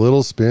put a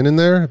little spin in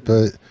there,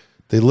 but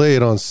they lay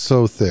it on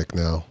so thick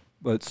now.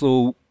 But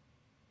so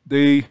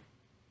they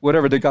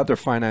got their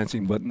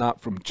financing, but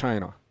not from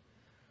China.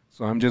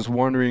 So I'm just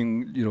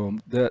wondering,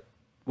 that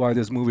why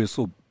this movie is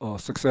so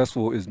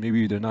successful is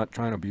maybe they're not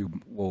trying to be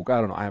woke.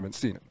 I don't know. I haven't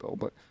seen it though,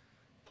 but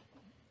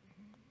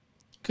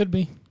could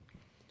be.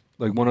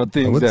 Like one of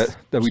the things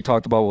that we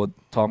talked about with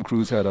Tom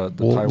Cruise had the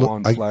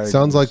Taiwan flag.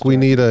 Sounds like we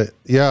need that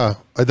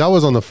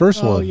was on the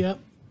first one.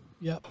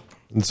 Yep.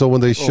 And so when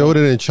they showed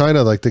it in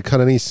China, like they cut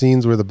any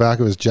scenes where the back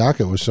of his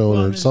jacket was showing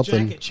or his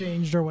something, jacket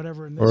changed or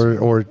whatever, in this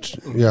or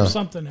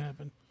something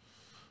happened.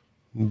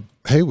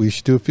 Hey, we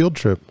should do a field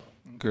trip.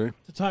 Okay.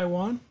 To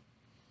Taiwan.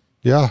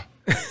 Yeah.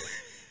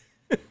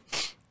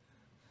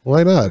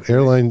 Why not?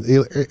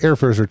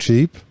 Airfares are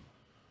cheap,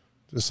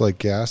 just like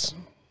gas.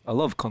 I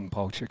love Kung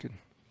Pao chicken.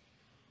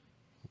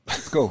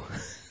 Let's go.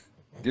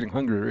 Getting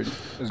hungry already.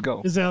 Let's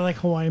go. Is that like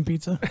Hawaiian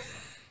pizza?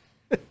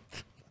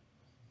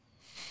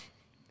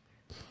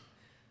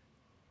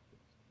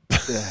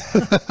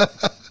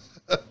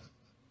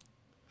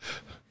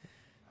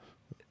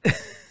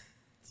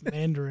 It's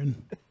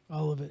Mandarin,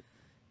 all of it.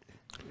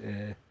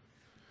 Yeah.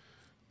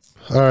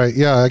 All right.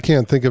 Yeah, I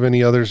can't think of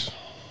any others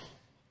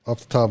off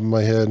the top of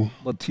my head.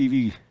 What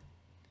TV?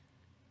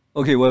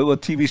 Okay,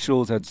 what TV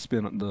shows had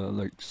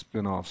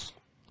spin-offs?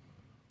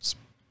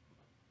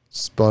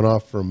 Spun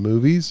off from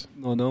movies?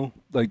 No.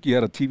 Like you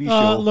had a TV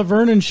show.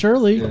 Laverne and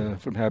Shirley. Yeah,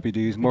 from Happy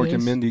Days. Mork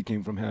and Mindy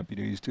came from Happy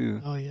Days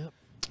too. Oh yeah.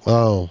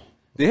 Oh.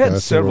 They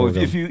had several.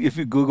 If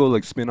you Google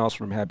like spin-offs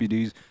from Happy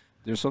Days,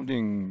 there's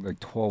something like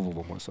 12 of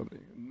them or something.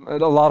 A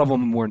lot of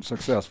them weren't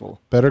successful.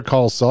 Better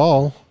Call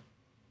Saul.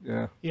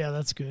 Yeah. Yeah,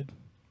 that's good.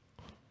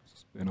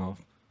 Spin-off.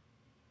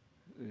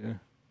 Yeah.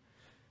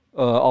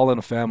 All in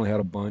the Family had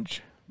a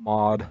bunch.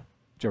 Maude,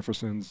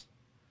 Jeffersons.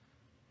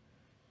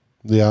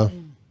 Yeah.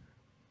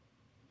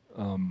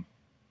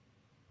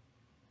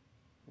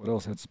 What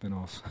else had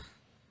spin-offs?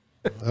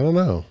 I don't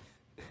know.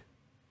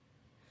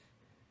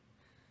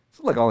 It's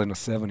like all in the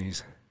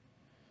 70s.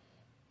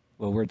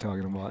 Well, we're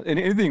talking about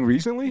anything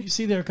recently. You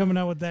see, they're coming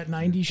out with that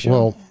 '90s show.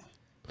 Well,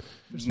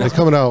 they're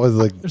coming out with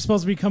like they're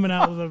supposed to be coming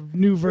out with a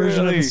new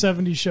version of the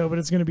 '70s show, but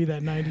it's going to be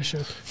that '90s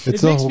show.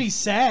 It makes me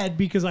sad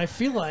because I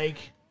feel like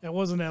that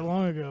wasn't that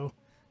long ago.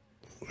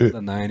 The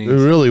 90s.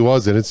 It really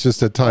wasn't. It's just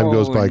that time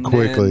goes by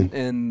quickly.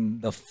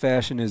 And the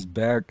fashion is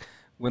back.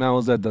 When I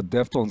was at the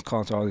Deftones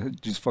concert, I was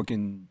just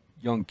fucking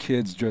young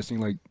kids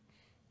dressing like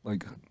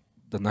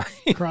the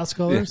 90s. Cross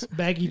colors,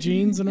 baggy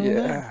jeans and all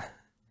that.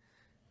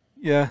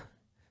 Yeah.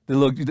 They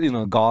look,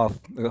 goth,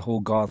 the whole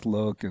goth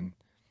look and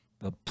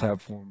the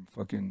platform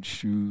fucking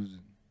shoes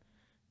and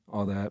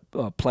all that.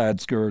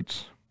 Plaid skirts.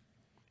 Is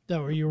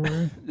that what you were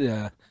wearing?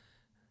 Yeah.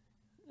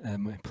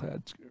 And my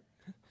plaid skirt.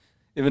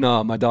 Even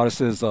my daughter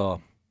says the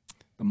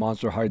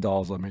Monster High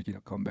dolls are making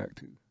a comeback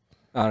too.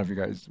 I don't know if you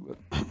guys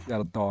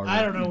had a daughter.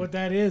 I don't know what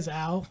that is,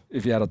 Al.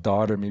 If you had a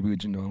daughter, maybe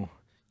would you know?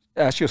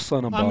 Ask your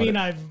son about I mean,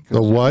 it.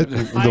 The what?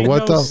 The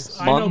what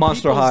though?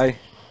 Monster High.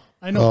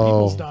 I know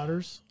people's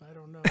daughters. I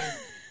don't know.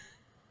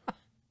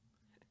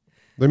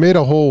 They made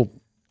a whole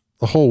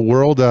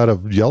world out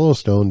of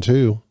Yellowstone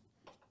too.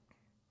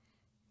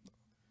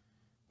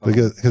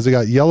 Because they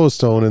got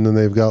Yellowstone, and then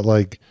they've got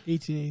like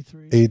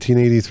 1883.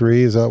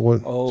 1883. Is that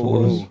what?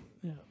 Oh.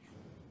 Yeah.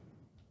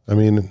 I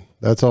mean,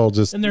 that's all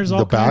just And there's the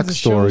all kinds of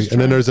backstory, shows and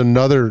then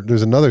trying-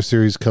 there's another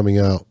series coming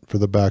out for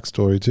the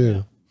backstory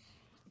too.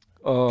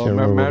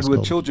 remember what Married it's with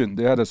called. Children.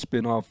 They had a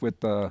spin-off with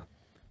the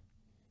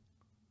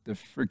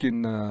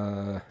freaking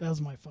That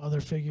was my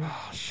father figure.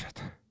 oh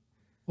shit.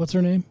 What's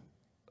her name?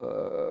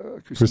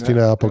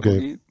 Christina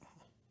Applegate.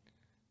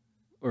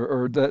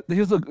 Or that he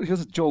was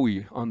a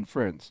Joey on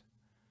Friends.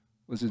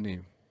 What's his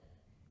name?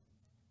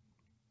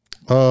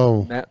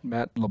 Oh,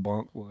 Matt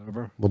LeBlanc,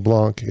 whatever.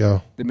 LeBlanc,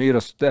 yeah.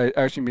 They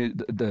actually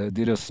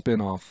did a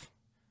spin-off.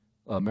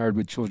 Married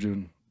with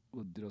Children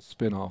did a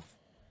spin-off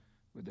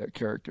with that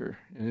character,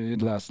 and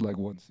it lasted like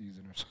one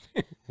season or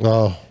something.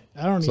 Oh,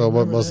 I don't so even what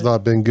remember must that.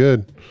 not been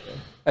good.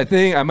 I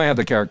think I might have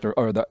the character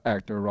or the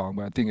actor wrong,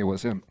 but I think it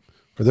was him.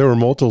 There were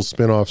multiple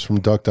spin-offs from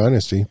Duck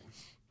Dynasty.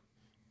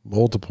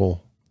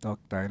 Multiple. Duck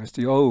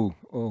Dynasty. Oh,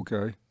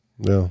 okay.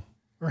 Yeah.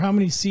 Or how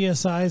many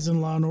CSIs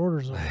and Law and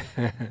Orders are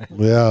there?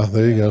 Yeah,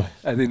 there you go.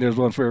 I think there's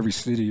one for every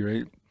city,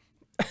 right?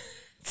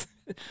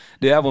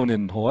 They have one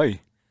in Hawaii.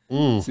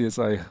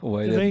 CSI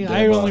Hawaii.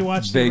 I only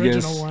watched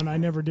Vegas. the original one. I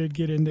never did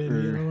get into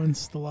any other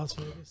ones. The Las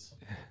Vegas.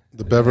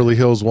 The Beverly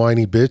Hills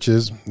Whiny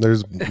Bitches.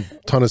 There's a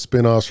ton of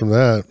spin-offs from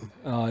that.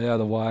 Oh, yeah,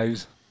 the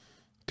wives.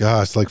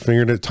 Gosh, like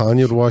fingernail.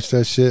 Tanya would watch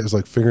that shit. It's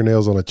like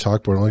fingernails on a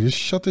chalkboard. I'm like, just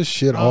shut this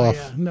shit Oh off.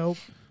 yeah, nope.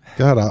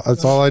 God,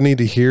 that's all I need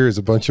to hear is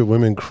a bunch of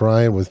women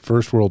crying with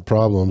first world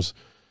problems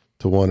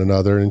to one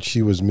another. And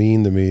she was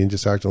mean to me and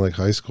just acting like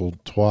high school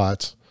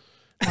twats.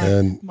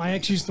 And My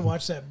ex used to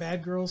watch that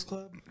Bad Girls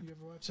Club. You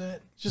ever watch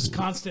that? Just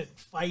constant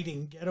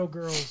fighting, ghetto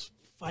girls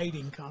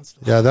fighting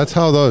constantly. yeah, that's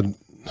how the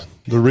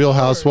Real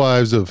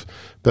Housewives of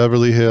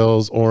Beverly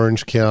Hills,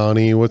 Orange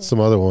County, what's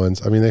some other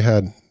ones? I mean, they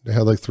had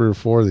like 3 or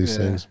 4 of these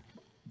Yeah. things.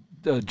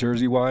 The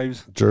Jersey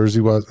wives. Jersey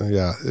was,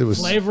 yeah, it was.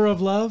 Flavor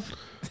of Love.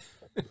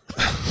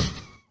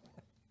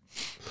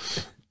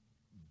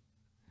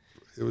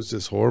 It was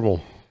just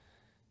horrible.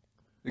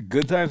 The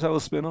Good Times have a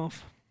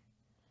spinoff.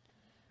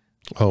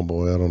 Oh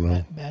boy, I don't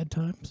know. Bad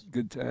Times.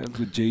 Good Times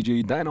with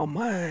JJ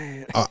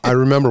Dynamite. I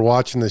remember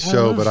watching this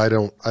show, but I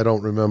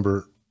don't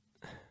remember.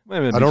 Might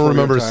have been I don't before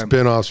remember your time.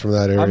 spin-offs from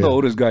that area. I'm the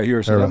oldest guy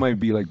here, so Era. that might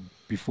be like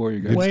before you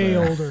guys. Way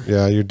started. older.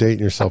 Yeah, you're dating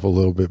yourself a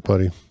little bit,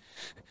 buddy.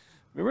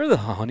 Remember the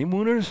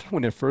Honeymooners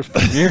when it first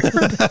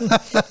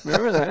premiered?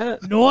 Remember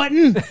that?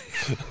 Norton.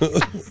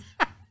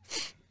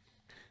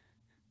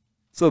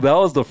 So that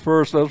was the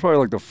first. That was probably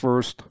like the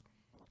first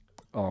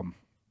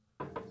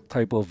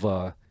type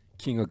of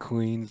King of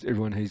Queens.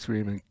 Everyone hates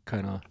Raymond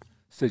kind of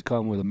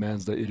sitcom where the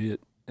man's the idiot,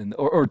 and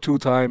or Two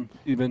Time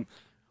even,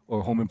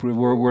 or Home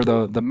Improvement where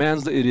the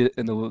man's the idiot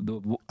and the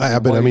I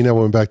wife- mean, I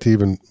went back to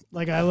even.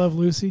 Like I Love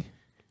Lucy.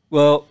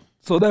 Well,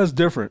 so that's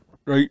different,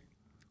 right?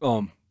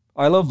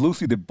 I Love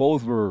Lucy. They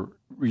both were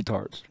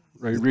retards,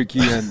 right?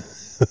 Ricky and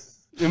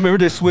remember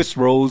they switched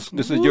roles.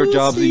 They said your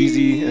job's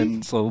easy,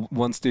 and so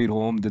one stayed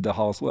home, did the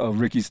house.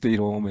 Ricky stayed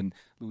home, and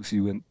Lucy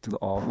went to the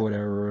off,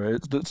 whatever.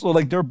 Right? So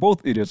like they're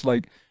both idiots.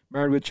 Like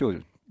Married with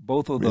Children,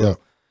 both of the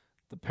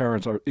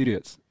parents are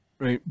idiots,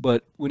 right?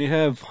 But when you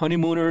have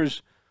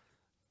honeymooners,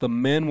 the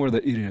men were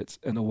the idiots,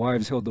 and the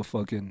wives held the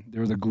fucking.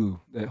 They're the glue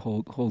that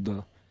hold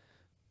the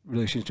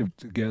relationship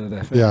together.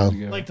 That family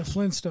together. Like the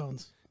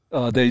Flintstones.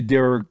 They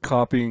were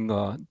copying.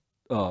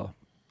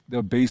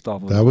 They're based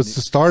off of That was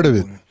the start of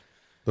it.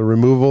 The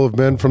removal of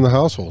men from the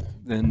household.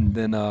 Then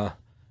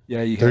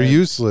yeah, you They're had,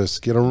 useless.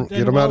 Get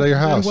them out of your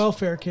house. Then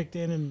welfare kicked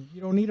in, and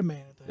you don't need a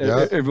man at that.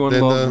 Yeah. everyone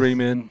Then loved the-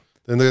 Raymond.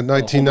 Then the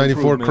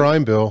 1994 Improvement.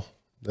 crime bill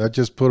that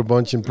just put a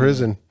bunch in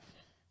prison.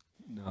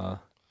 Uh,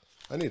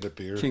 I need a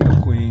beer. King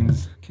of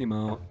Queens came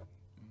out.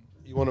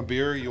 You want a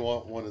beer? Or you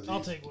want one of these?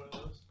 I'll take one of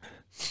those.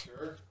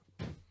 Sure.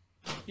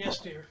 Yes,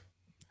 dear.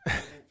 You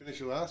didn't finish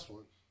your last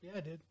one. Yeah, I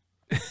did.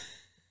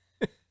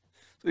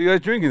 So you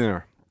guys drinking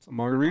there? Some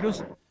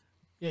margaritas?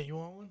 Yeah, you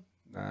want one?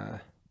 Nah. Come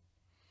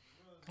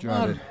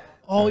Drive on. it.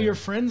 All your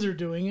friends are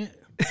doing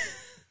it.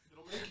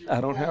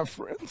 I don't have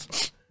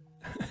friends.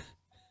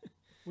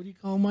 What do you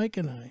call Mike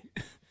and I?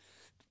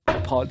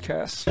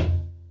 Podcasts.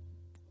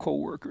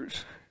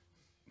 Co-workers.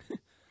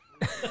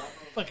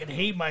 Fucking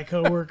hate my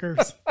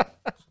coworkers.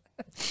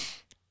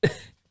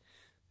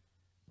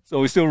 So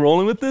are we still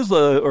rolling with this,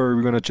 or are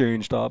we gonna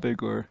change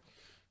topic, or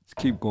let's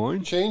keep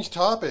going? Change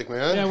topic,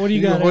 man. Yeah, what do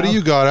you got, What do Al?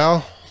 you got,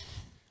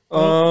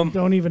 Al?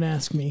 Don't even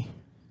ask me.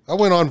 I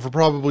went on for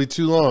probably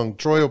too long.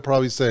 Troy will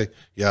probably say,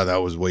 "Yeah, that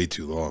was way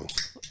too long."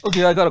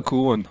 Okay, I got a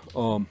cool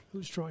one.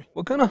 Who's Troy?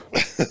 What kind of?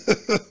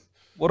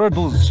 What are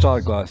those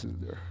shot glasses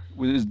there?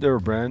 Is there a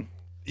brand?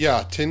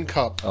 Yeah, tin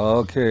cup.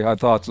 Okay, I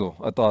thought so.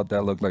 I thought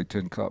that looked like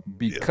Tin Cup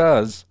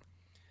because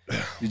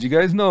did you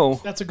guys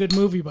know That's a good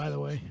movie, by the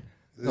way.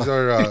 These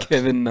are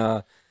Kevin?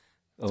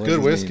 it's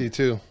good whiskey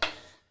too.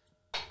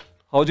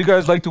 How would you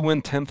guys like to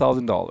win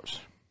 $10,000?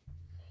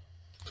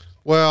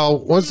 Well,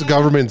 once the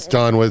government's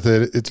done with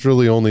it, it's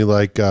really only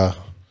like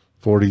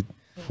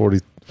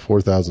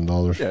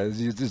 $44,000. Yeah,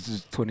 this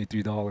is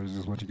 $23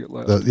 is what you get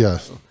left. Yeah.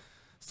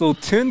 So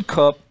Tin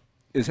Cup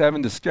is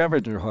having the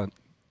scavenger hunt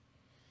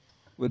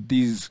with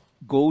these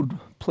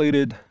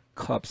gold-plated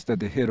cups that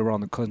they hit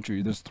around the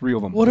country. There's 3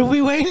 of them. What are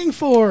we waiting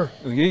for?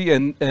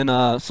 Okay,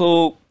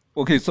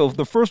 so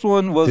the first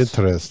one was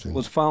Interesting.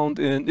 was found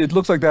in. It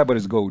looks like that, but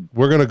it's gold.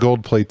 We're gonna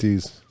gold plate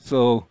these.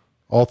 So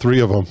All 3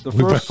 of them.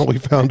 We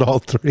found all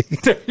 3.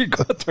 there you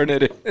go. Turn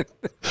it in.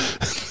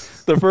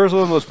 The first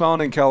one was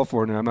found in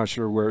California. I'm not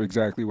sure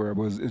exactly where it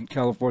was in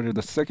California.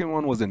 The second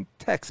one was in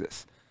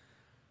Texas.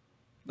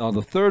 Now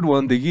the third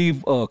one, they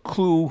gave a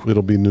clue.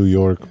 It'll be New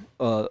York.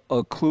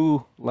 A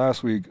clue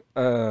last week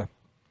or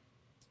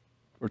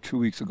 2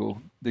 weeks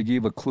ago. They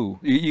gave a clue.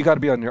 You got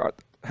to be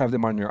have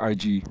them on your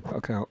IG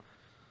account.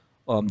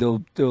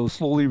 They'll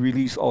slowly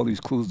release all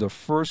these clues. The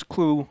first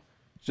clue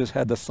just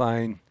had the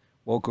sign,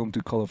 "Welcome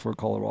to Colorful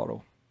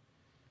Colorado."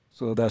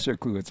 So that's your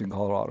clue. It's in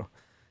Colorado.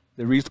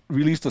 They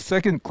released the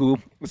second clue.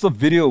 It's a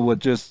video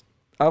with just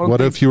What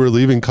if you were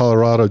leaving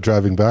Colorado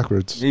driving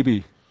backwards?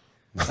 Maybe.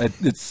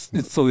 It's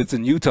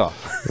in Utah.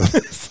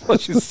 That's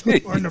what you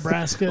say. Or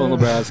Nebraska. Or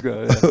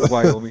Nebraska, yeah,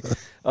 Wyoming.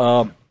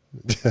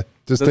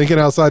 Just thinking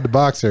outside the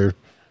box here.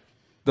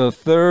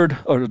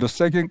 The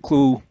second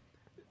clue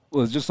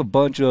was just a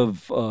bunch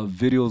of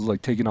videos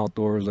like taken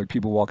outdoors, like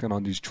people walking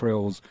on these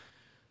trails,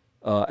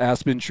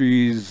 aspen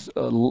trees,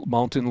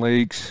 mountain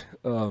lakes,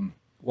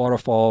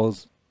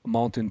 waterfalls,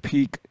 mountain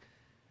peak.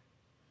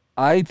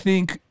 I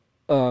think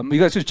you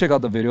guys should check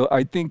out the video.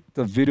 I think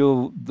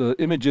the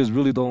images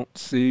really don't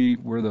see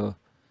where the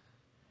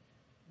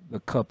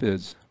cup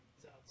is.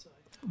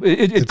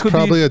 It could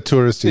probably be a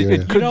touristy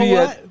area. It could be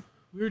what?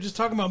 We were just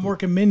talking about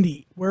Mork and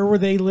Mindy. Where were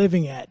they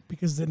living at?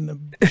 Because in the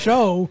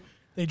show,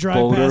 they drive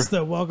Boulder. past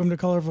the "Welcome to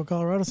Colorful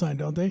Colorado" sign,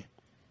 don't they?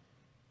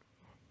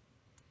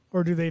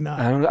 Or do they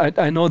not?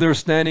 I know they're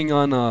standing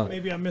on.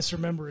 Maybe I'm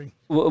misremembering.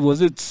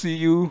 Was it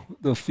CU,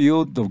 the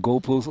field, the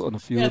goalpost on the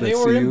field? Yeah, they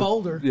were in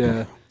Boulder.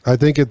 Yeah, I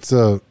think it's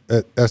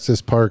at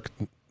Estes Park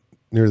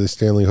near the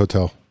Stanley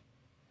Hotel.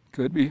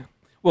 could be.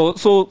 Well,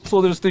 so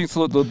there's things.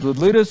 So the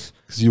latest.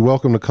 Because you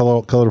welcome to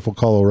Colorful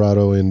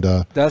Colorado and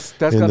That's in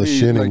gotta the be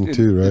Shinning like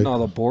too, right? in all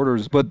the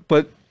borders, but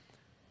that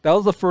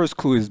was the first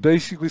clue. It's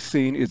basically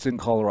saying it's in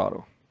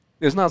Colorado.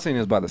 It's not saying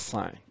it's by the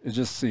sign. It's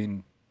just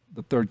saying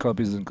the third cup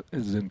is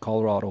in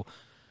Colorado.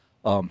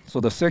 So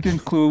the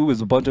second clue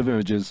is a bunch of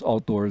images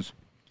outdoors,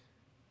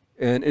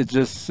 and it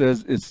just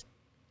says it's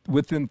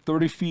within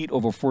 30 feet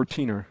of a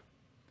 14er,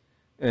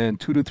 and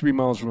 2 to 3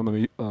 miles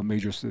from a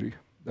major city.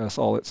 That's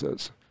all it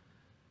says.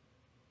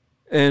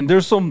 And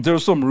there's some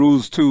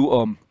rules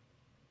too.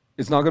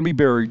 It's not going to be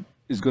buried.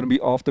 It's going to be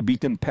off the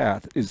beaten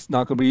path. It's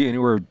not going to be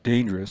anywhere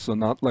dangerous, so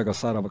not like a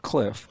side of a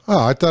cliff.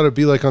 Oh, I thought it'd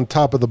be like on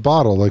top of the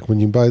bottle, like when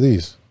you buy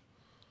these.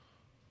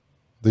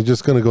 They're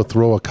just going to go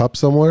throw a cup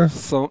somewhere?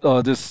 So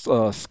this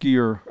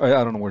skier, I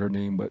don't know what her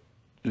name, but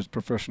this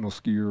professional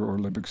skier or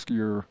Olympic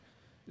skier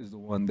is the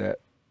one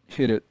that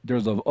hit it.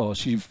 There's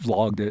she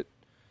vlogged it.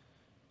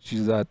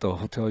 She's at the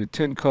hotel.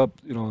 Tin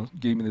Cup,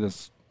 gave me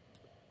this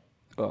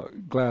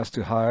glass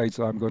to hide,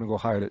 so I'm going to go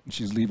hide it. And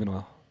she's leaving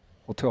a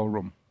hotel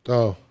room.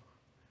 Oh.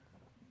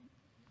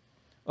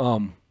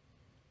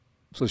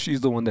 So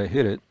she's the one that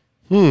hit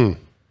it.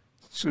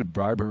 Should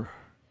bribe her.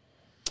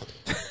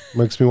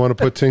 Makes me want to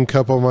put Tin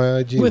Cup on my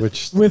IG,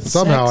 which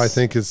somehow sex. I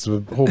think is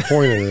the whole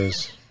point of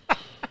this.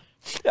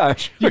 Yeah,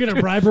 You're going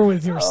to bribe her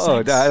with your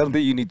sex? I don't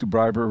think you need to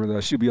bribe her with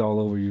that. She'll be all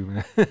over you,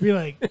 man. Be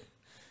like,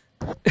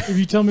 if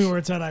you tell me where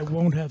it's at, I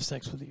won't have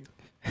sex with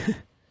you.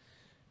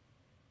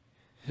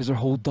 Here's her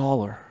whole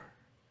 $1.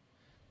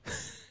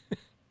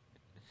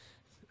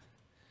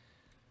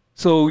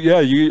 So yeah,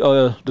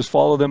 you just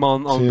follow them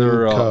on Tin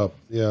their Cup.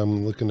 Yeah,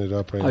 I'm looking it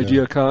up right IG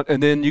now. account,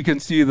 and then you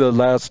can see the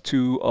last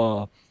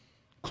 2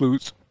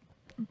 clues.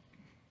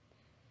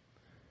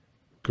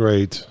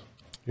 Great.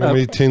 You know how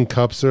many Tin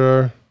Cups there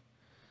are?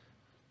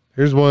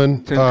 Here's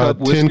one. Tin Cup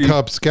Tin whiskey.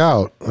 Cup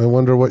Scout. I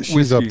wonder what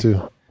she's up Whiskey.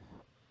 to.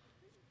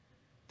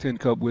 Tin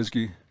Cup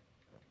whiskey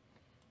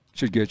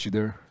should get you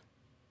there.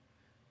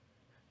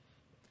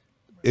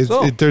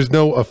 There's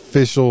no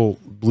official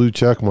blue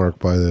check mark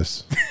by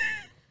this.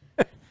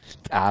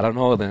 I don't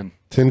know then.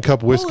 Tin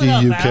Cup Whiskey Pull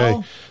it up, UK.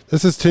 Al.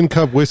 This is Tin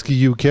Cup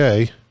Whiskey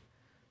UK.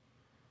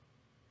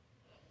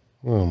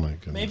 Oh my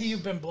goodness. Maybe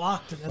you've been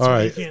blocked, and that's All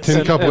why you right, can't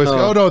Tin see Cup it. Whiskey.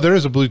 Oh no, there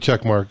is a blue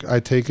check mark. I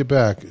take it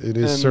back. It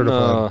is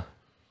certified.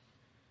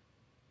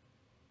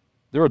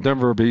 They're a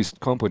Denver-based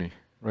company,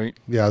 right?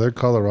 Yeah, they're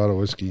Colorado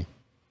whiskey.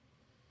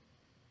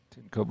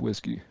 Tin Cup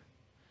whiskey.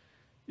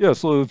 Yeah,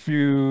 so if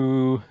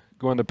you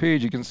go on the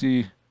page, you can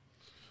see.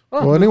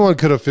 Well, anyone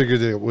could have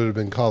figured it would have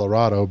been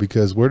Colorado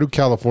because where do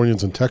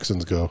Californians and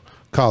Texans go?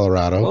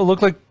 Colorado. Well, it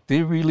looked like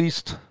they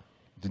released.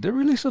 Did they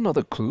release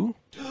another clue?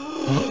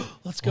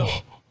 Let's go.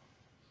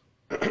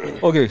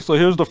 Okay, so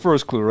here's the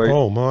first clue, right?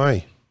 Oh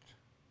my.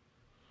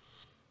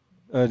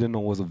 I didn't know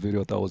it was a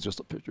video. I thought it was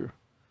just a picture.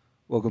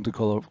 Welcome to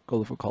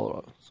colorful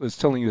Colorado. So it's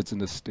telling you it's in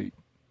the state.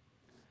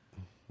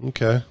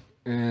 Okay.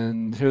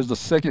 And here's the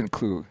second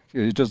clue.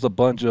 It's just a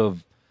bunch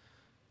of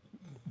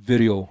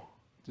video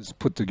just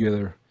put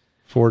together.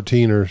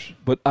 14ers.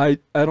 But I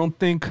don't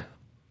think,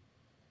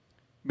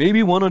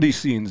 maybe one of these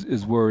scenes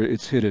is where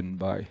it's hidden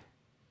by.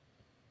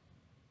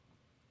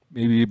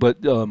 Maybe, but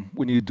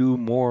when you do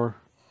more,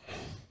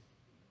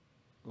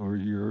 or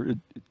it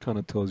kind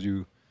of tells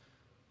you.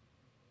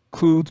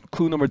 Clue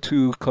number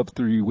 2, Cup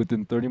 3,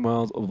 within 30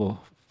 miles of a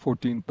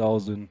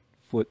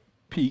 14,000-foot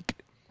peak,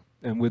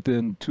 and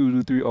within 2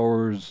 to 3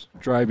 hours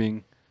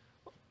driving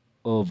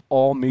of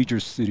all major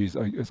cities.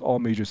 I guess all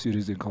major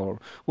cities in Colorado.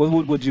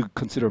 What would you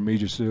consider a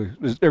major city?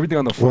 Is everything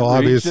on the front Well,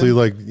 range obviously,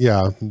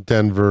 then?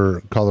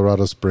 Denver,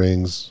 Colorado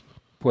Springs.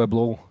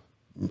 Pueblo.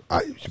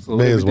 So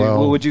May as well.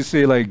 What would you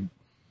say, like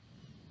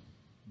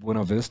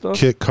Buena Vista?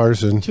 Kit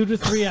Carson. 2 to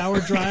 3 hour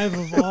drive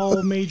of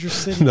all major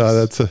cities. No,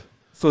 that's a.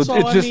 So it's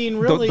I just mean,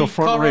 really, the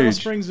front Colorado range.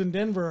 Springs and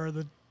Denver are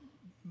the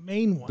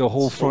main ones. The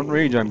whole front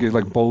range. I'm getting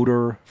like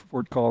Boulder,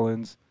 Fort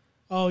Collins.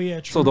 Oh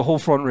yeah, true. So the whole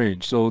front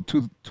range. So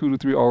 2 to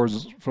 3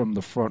 hours from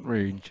the front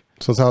range,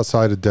 So it's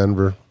outside of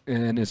Denver.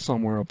 and it's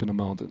somewhere up in the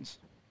mountains.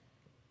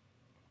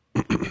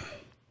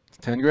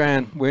 10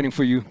 grand waiting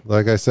for you.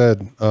 Like I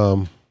said,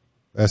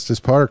 Estes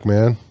Park,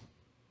 man.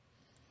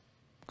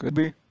 Could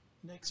be.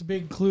 Next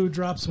big clue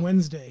drops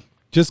Wednesday.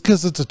 Just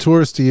because it's a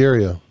touristy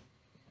area.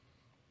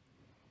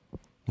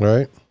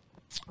 Right?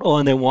 Oh,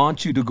 and they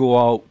want you to go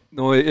out.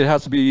 No, it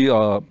has to be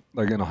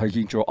like in a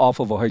hiking trail, off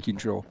of a hiking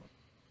trail,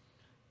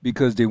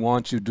 because they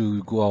want you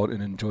to go out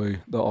and enjoy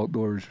the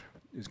outdoors.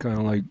 It's kind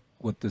of like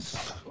what this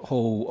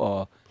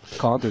whole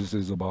contest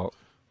is about.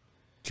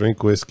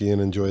 Drink whiskey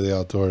and enjoy the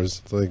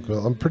outdoors. It's like,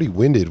 well, I'm pretty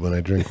winded when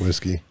I drink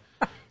whiskey,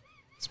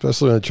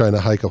 especially when I'm trying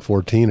to hike a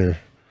 14er.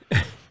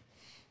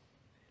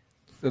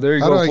 So there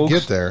you How go, do I folks.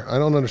 get there? I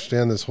don't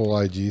understand this whole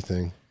IG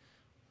thing.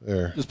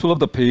 There. Just pull up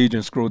the page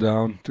and scroll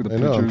down to the I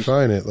know, I'm pictures.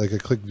 trying it. Like I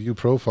click view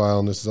profile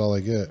and this is all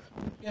I get.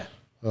 Yeah.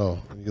 Oh,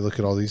 you look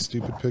at all these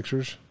stupid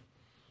pictures?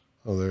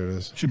 Oh, there it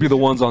is. Should be the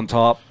ones on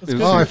top. Let's Is-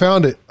 go. Oh, I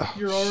found it. Oh,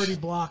 You're already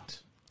blocked.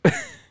 yeah,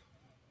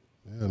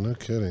 no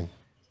kidding.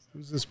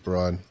 Who's this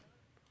broad?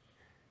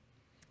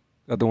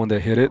 That the one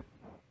that hit it?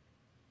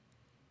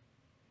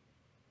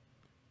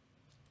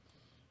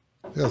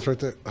 Yeah, it's right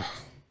there. Oh,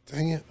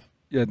 dang it.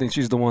 Yeah, I think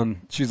she's the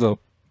one. She's a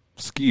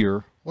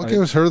skier. What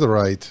gives her the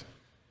right?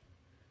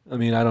 I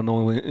mean, I don't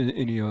know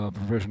any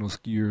professional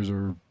skiers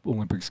or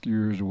Olympic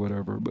skiers or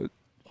whatever, but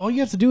All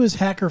you have to do is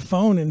hack her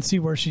phone and see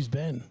where she's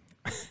been.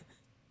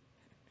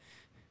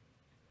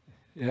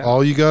 yeah.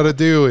 All you got to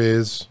do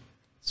is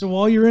So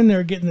while you're in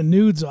there getting the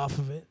nudes off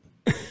of it,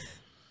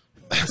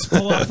 just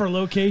pull off her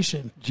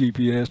location.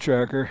 GPS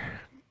tracker.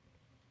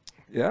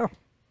 Yeah.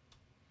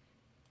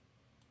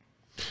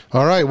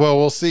 all right. Well,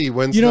 we'll see.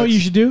 When's You know what next- you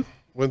should do?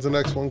 When's the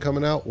next one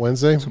coming out?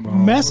 Wednesday. Tomorrow.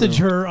 Message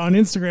her on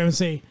Instagram and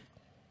say,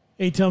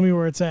 "Hey, tell me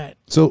where it's at."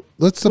 So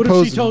let's What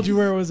suppose. if she told you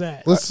where it was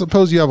at? Let's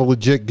suppose you have a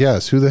legit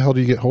guess. Who the hell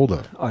do you get hold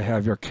of? I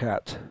have your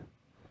cat.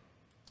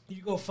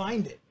 You go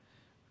find it.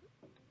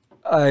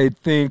 I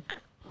think.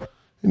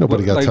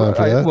 Nobody got like, time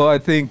for that. Well, I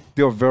think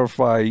they'll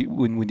verify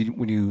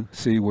when you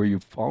say where you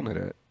found it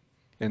at,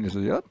 and they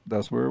say, "Yep,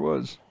 that's where it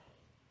was."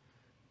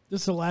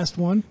 This is the last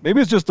one.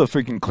 Maybe it's just a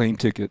freaking claim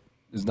ticket.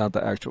 It's not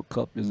the actual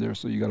cup, is there?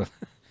 So you gotta.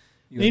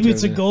 Maybe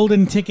it's a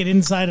golden ticket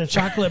inside a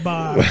chocolate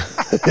bar.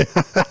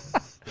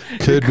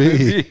 Could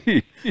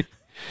be.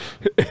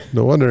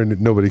 No wonder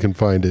nobody can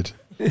find it.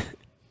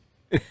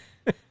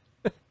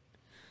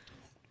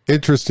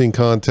 Interesting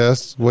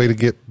contest. Way to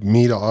get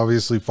me to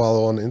obviously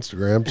follow on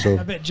Instagram. I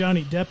So, bet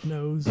Johnny Depp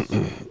knows.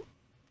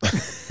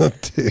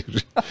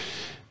 dude,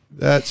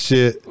 that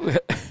shit.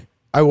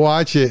 I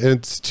watch it and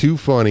it's too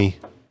funny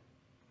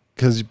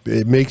because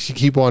it makes you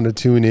keep wanting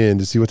to tune in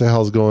to see what the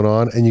hell's going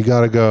on, and you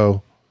got to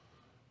go.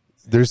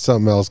 There's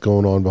something else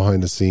going on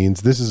behind the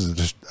scenes. This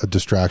is a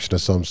distraction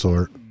of some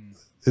sort.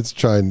 It's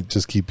trying to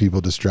just keep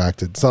people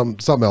distracted.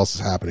 Something else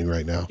is happening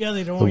right now. Yeah,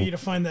 they don't want you to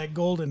find that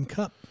golden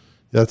cup.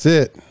 That's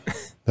it.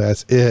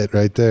 That's it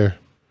right there.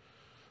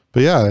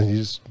 But yeah,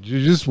 you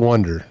just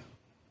wonder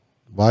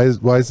why is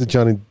the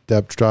Johnny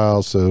Depp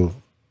trial so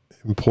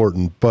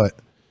important? But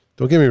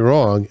don't get me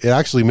wrong, it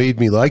actually made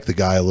me like the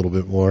guy a little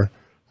bit more.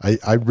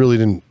 I really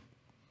didn't.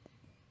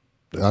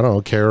 I don't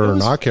know, care or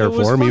not care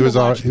for him. He was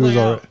all. He was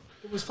all.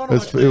 It was fun to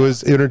watch It play out.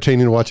 was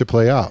entertaining to watch it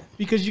play out.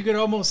 Because you could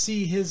almost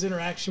see his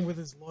interaction with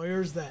his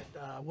lawyers, that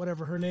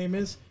whatever her name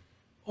is,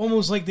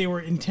 almost like they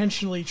were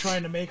intentionally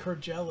trying to make her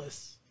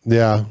jealous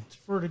Yeah,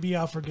 for her to be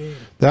off her game.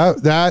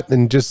 that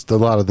and just a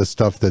lot of the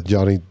stuff that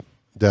Johnny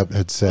Depp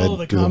had said. Oh,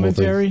 the through whole thing.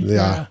 commentary?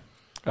 Yeah.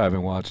 I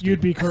haven't watched You'd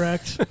it. be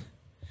correct.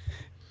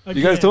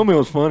 You guys told me it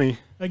was funny.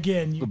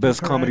 Again, The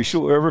best comedy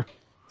show ever.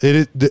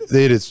 It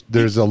is.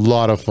 There's a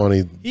lot of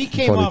funny. He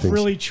came funny off things.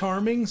 really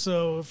charming,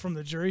 so from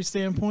the jury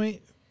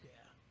standpoint, yeah.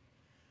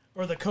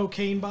 Or the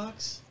cocaine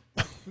box.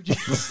 Would you-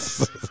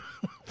 Is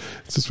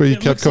this where you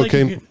It kept looks like you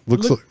cocaine?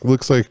 could-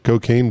 Looks like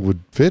cocaine would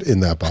fit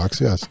in that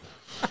box. Yes.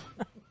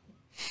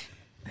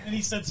 And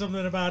he said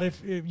something about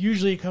if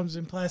usually it comes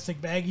in plastic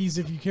baggies.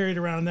 If you carried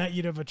around that,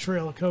 you'd have a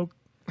trail of Coke.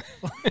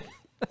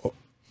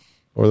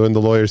 Or when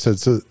the lawyer said,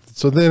 so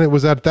then it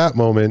was at that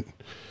moment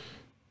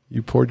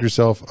you poured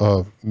yourself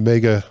a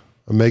mega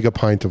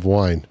pint of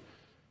wine.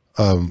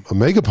 A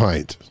mega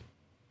pint.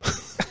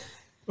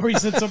 Or he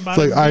said something about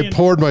It's like I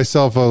poured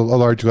myself a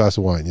large glass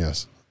of wine.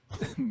 Yes.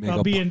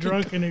 about being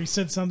drunk, and he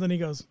said something. He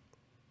goes,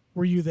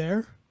 "Were you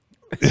there?"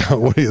 Yeah,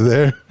 were you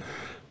there?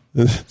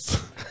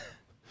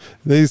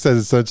 Then he said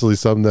essentially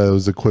something that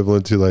was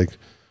equivalent to like,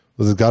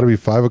 well, it's got to be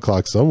 5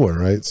 o'clock somewhere,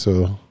 right?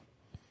 So,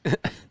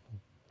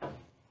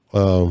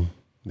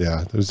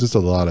 yeah, there's just a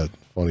lot of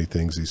funny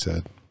things he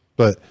said.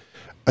 But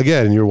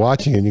again, you're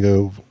watching it and you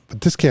go,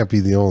 but this can't be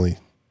the only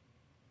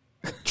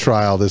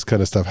trial this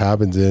kind of stuff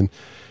happens in.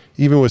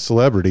 Even with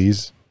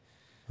celebrities,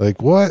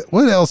 like what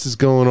else is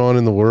going on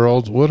in the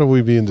world? What are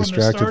we being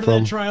distracted from? The start from?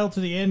 of that trial to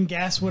the end,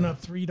 gas went up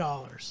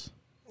 $3.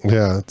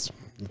 Yeah, it's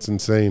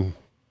insane.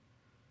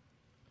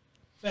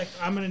 In fact,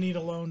 I'm going to need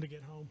a loan to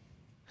get home.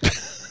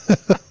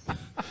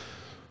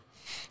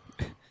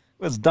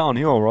 It's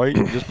downhill, right?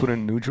 You just put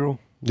in neutral.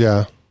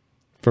 Yeah,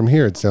 from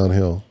here it's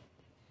downhill.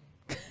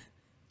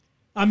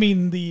 I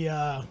mean,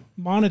 the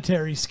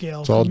monetary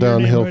scale. It's all from your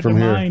downhill neighborhood from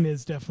to here. Mine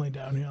is definitely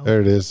downhill.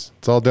 There it is.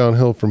 It's all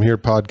downhill from here.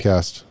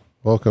 Podcast.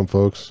 Welcome,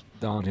 folks.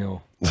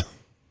 Downhill.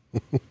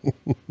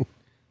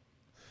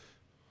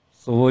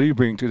 So what do you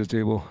bring to the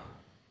table?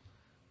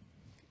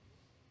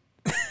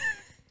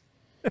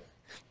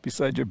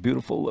 Besides your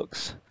beautiful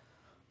looks.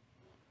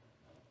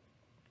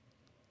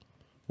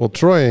 Well,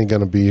 Troy ain't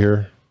gonna be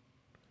here.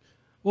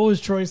 What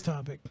was Troy's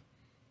topic?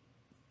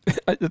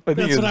 I think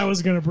That's what I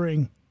was going to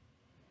bring.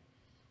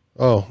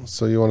 Oh,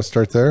 so you want to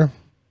start there?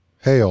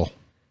 Hail.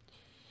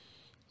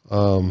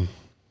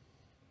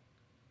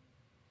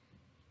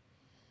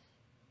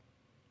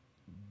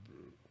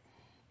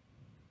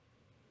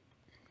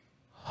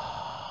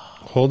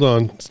 Hold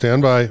on.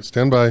 Stand by.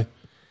 Stand by.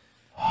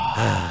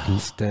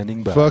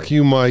 Standing by. Fuck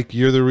you, Mike.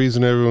 You're the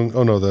reason everyone.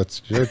 Oh no,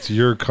 that's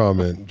your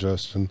comment,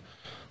 Justin.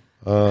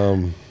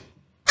 You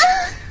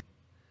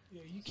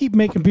keep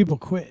making people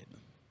quit.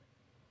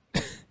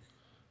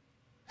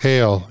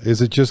 Hail.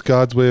 Is it just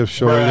God's way of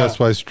showing us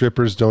why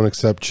strippers don't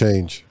accept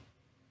change?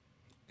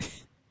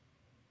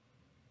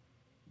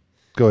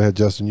 Go ahead,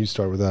 Justin. You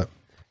start with that.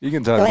 You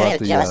can talk Go about ahead,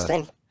 the.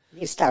 Justin.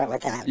 You start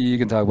with that. You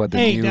can talk about the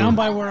Hey, new. down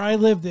by where I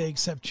live, they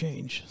accept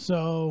change.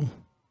 So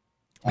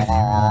You Do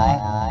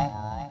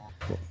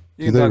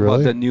can they talk really?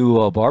 about that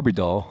new Barbie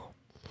doll.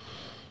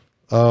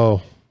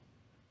 Oh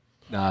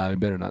Nah, I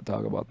better not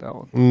talk about that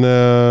one.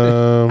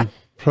 no,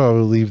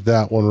 probably leave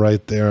that one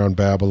right there on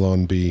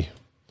Babylon B.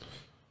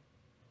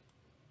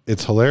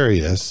 It's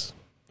hilarious.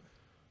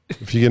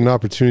 If you get an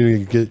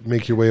opportunity to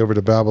make your way over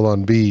to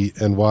Babylon B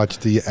and watch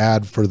the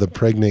ad for the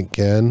pregnant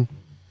Ken,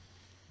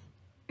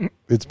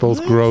 it's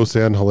both gross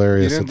and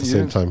hilarious at the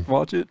same time.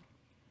 Watch it.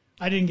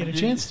 I didn't get a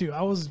chance to.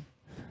 I was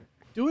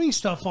doing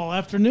stuff all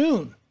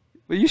afternoon.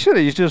 But you should.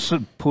 You just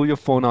should pull your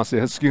phone out and say,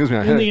 "Excuse me,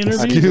 In the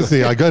interview? Excuse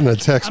me, I got in a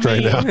text I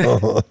mean- right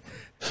now.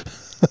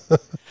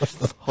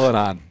 Hold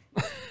on."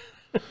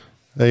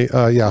 Hey,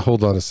 yeah,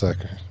 hold on a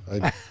second.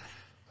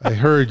 I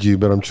heard you,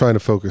 but I'm trying to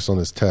focus on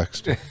this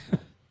text.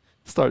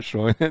 Start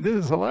showing it.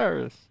 This is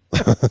hilarious.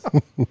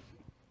 It's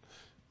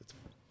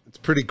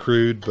pretty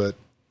crude, but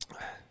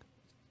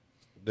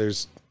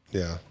there's,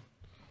 yeah,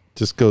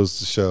 just goes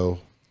to show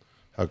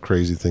how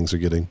crazy things are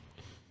getting.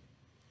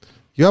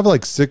 You have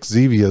like 6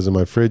 Zevias in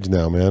my fridge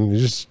now, man.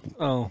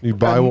 You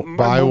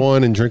buy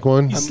one and drink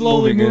one. He's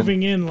slowly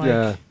moving in like,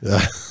 Yeah. Yeah,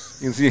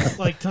 You can see.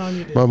 like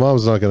Tanya did. my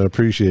mom's not going to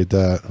appreciate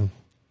that.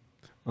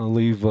 I'll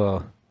leave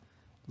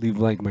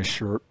like my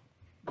shirt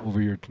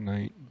over here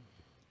tonight.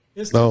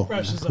 His No,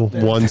 toothbrush is up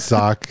there. one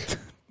sock.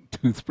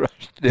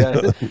 Toothbrush.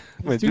 Yeah.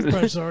 His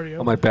toothbrush is already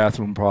All up my there.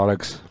 bathroom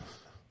products.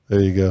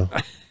 There you go.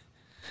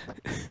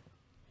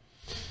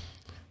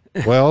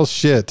 Well,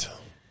 shit.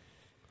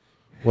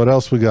 What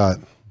else we got?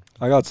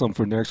 I got some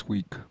for next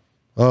week.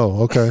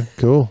 Oh, okay,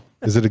 cool.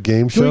 Is it a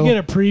game Can show? we get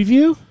a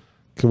preview?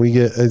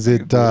 Is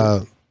it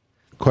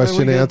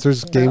question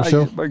answers game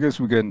show? I guess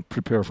we can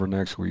prepare for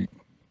next week.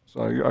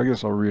 So I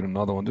guess I'll read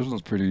another one. This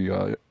one's pretty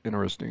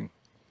interesting.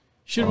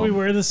 Should we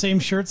wear the same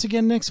shirts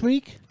again next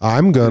week?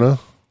 I'm gonna.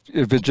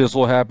 If it just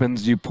so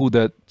happens you pull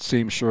that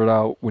same shirt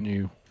out when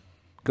you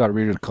got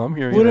ready to come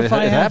here, What you know, if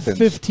I it have happens.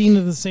 15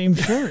 of the same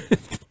shirt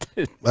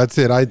That's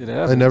it. I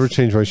happens. never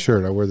change my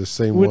shirt. I wear the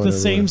same with one the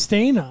same everywhere.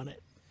 stain on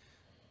it?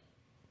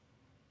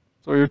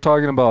 So you're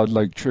talking about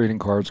like trading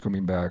cards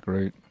coming back,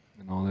 right?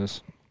 And all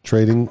this.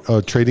 trading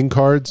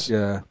cards.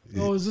 Yeah.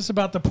 Oh, is this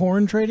about the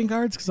porn trading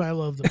cards? Because I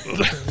love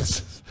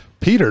the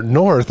Peter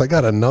North. I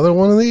got another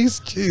one of these.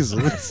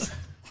 Jesus.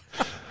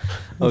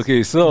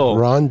 Okay, so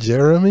Ron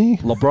Jeremy.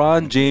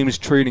 LeBron James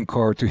trading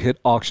card to hit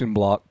auction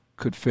block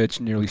could fetch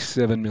nearly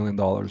 $7 million.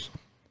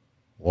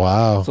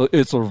 Wow. So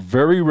it's a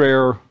very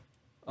rare.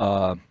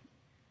 What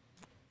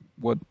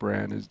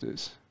brand is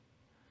this?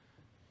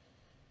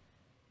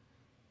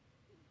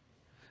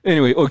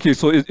 Anyway, okay,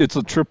 so it's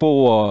a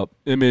triple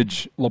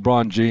image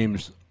LeBron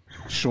James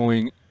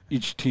showing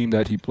each team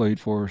that he played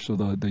for. So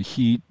the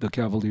Heat, the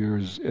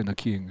Cavaliers, and the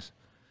Kings.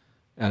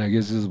 And I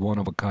guess this is one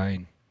of a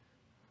kind.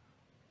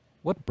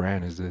 What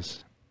brand is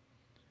this?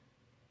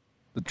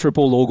 The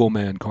triple logo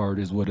man card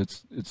is what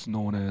it's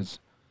known as.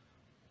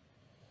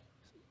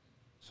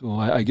 So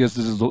I guess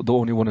this is the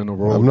only one in the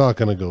world. I'm not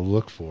going to go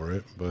look for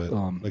it, but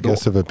I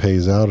guess if it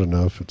pays out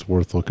enough, it's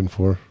worth looking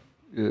for.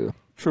 Yeah,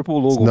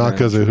 triple logo. It's not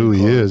because of who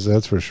he is,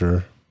 that's for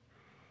sure.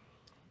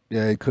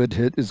 Yeah, it could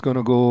hit. It's going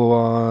to go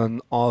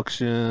on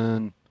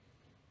auction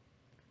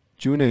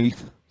June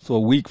 8th, so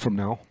a week from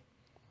now.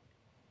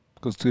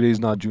 Because today's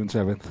not June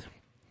 7th.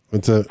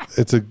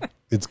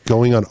 It's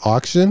going on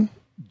auction?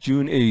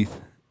 June 8th,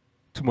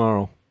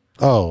 tomorrow.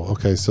 Oh,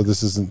 okay. So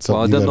this isn't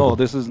something. No,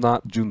 this is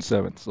not June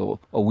 7th. So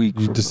a week.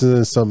 This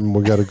isn't something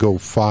we got to go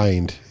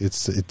find.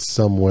 It's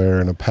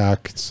somewhere in a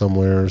pack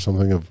somewhere or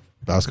something of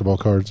basketball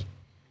cards.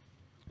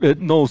 It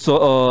was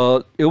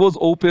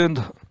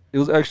opened. It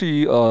was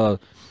actually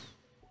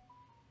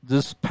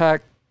this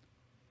pack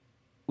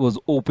was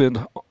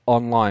opened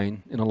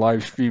online in a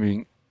live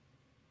streaming,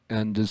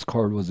 and this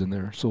card was in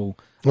there. So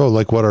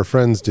like what our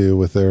friends do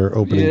with their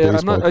opening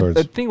baseball cards.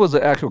 I think it was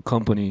an actual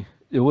company.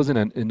 It wasn't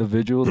an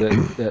individual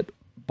that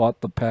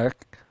bought the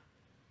pack.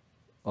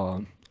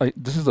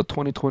 This is a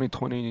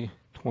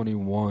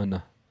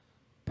 2020-2021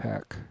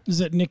 pack. Is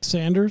it Nick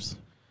Sanders?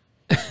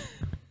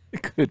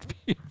 It could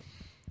be.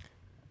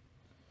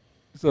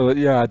 So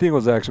yeah, I think it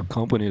was the actual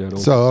company that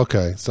opened. So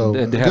okay, so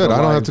and good.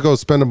 I don't have to go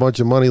spend a bunch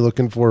of money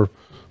looking for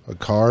a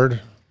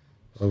card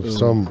of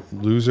some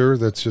loser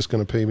that's just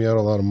going to pay me out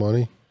a lot of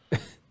money.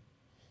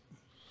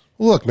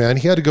 Look, man,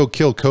 he had to go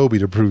kill Kobe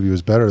to prove he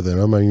was better than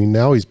him. I mean,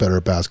 now he's better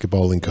at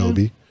basketball than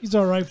Kobe. Yeah, he's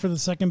all right for the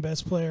second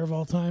best player of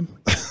all time.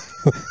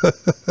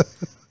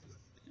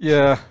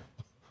 Yeah.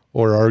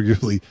 Or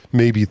arguably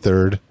maybe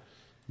third. I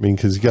mean,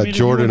 because you got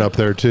Jordan up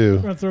there too.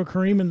 We're going to throw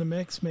Kareem in the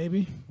mix,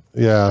 maybe.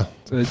 Yeah,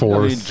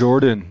 fourth.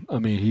 Jordan,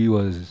 he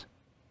was...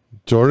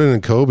 Jordan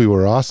and Kobe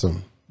were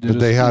awesome. But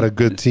they had a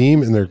good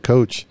team and their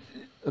coach.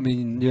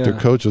 Their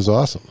coach was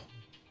awesome.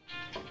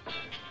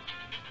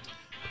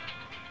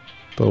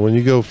 But when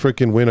you go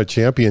freaking win a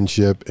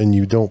championship and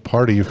you don't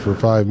party for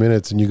 5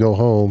 minutes and you go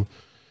home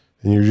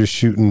and you're just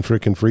shooting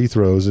freaking free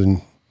throws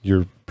in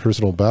your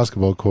personal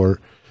basketball court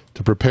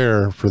to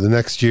prepare for the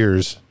next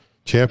year's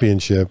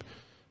championship,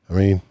 I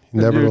mean, he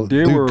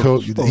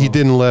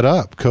didn't let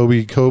up.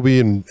 Kobe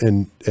and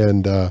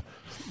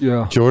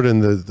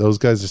Jordan, those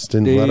guys just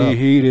didn't let up. They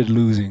hated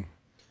losing.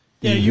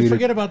 Yeah, you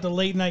forget about the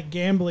late night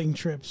gambling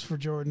trips for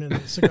Jordan and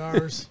the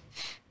cigars.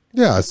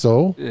 Yeah,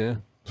 so yeah.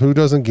 Who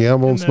doesn't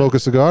gamble and smoke a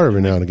cigar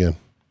every now and again?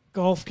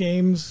 Golf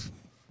games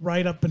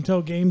right up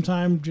until game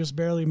time, just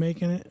barely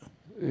making it.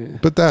 Yeah.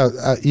 But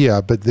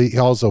but they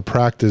also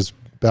practice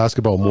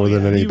basketball more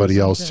than anybody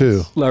else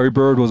too. Larry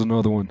Bird was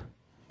another one.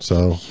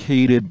 So he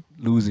hated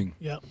losing.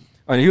 Yeah.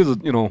 I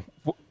mean,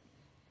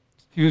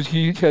 he was,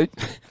 he had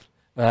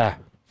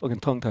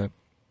fucking tongue tie.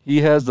 He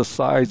has the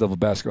size of a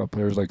basketball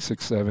player, like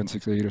 6'7",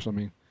 6'8", or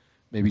something,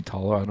 maybe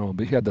taller. I don't know,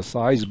 but he had the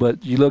size.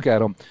 But you look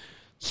at him,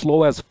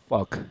 slow as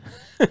fuck.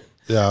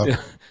 Yeah.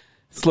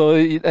 Slow,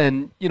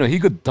 and he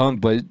could dunk,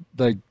 but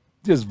like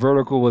his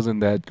vertical wasn't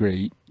that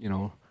great,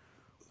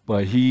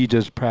 But he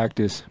just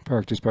practice.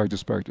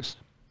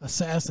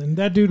 Assassin.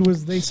 That dude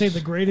was, they say, the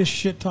greatest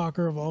shit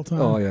talker of all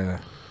time. Oh yeah.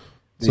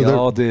 They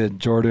all did.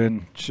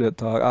 Jordan shit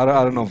talk. I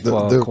don't know if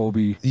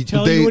Kobe.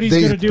 Tell you what he's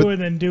going to do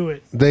and then do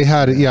it. They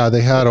had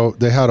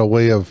a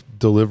way of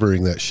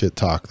delivering that shit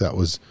talk that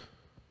was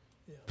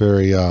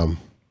very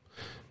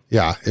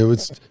it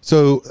was.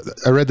 So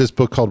I read this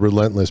book called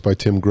Relentless by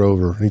Tim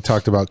Grover, and he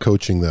talked about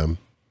coaching them,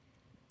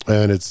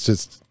 and it's a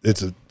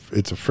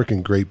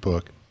freaking great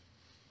book.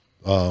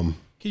 Can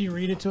you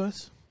read it to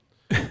us?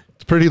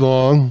 It's pretty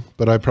long,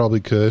 but I probably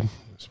could,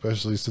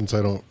 especially since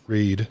I don't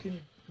read. Can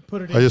you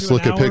put it I just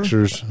look at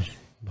pictures.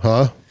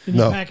 Huh? Can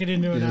you pack it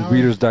into an hour?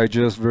 Reader's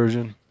Digest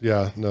version.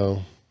 Yeah,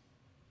 no.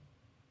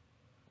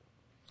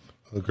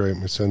 Oh, great.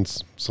 My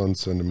son's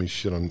sending me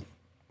shit on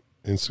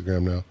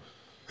Instagram now.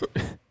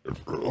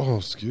 Oh,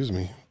 excuse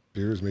me.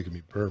 Beer is making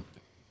me burp.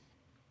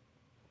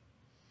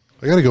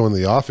 I got to go in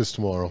the office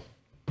tomorrow.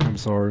 I'm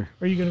sorry.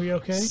 Are you going to be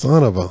okay?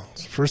 Son of a...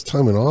 It's the first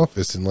time in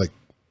office in like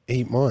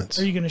 8 months.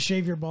 Are you going to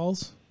shave your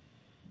balls?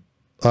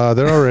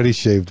 They're already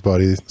shaved,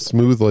 buddy.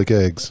 Smooth like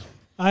eggs.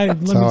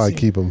 That's how I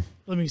keep them.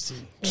 Let me see.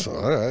 So,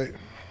 all right.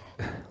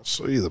 I'll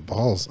show you the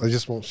balls. I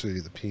just won't show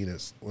you the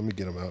penis. Let me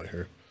get them out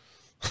here.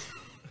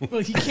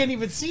 Well, you can't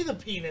even see the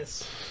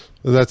penis.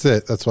 That's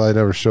it. That's why I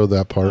never showed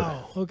that part.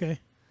 Oh, okay.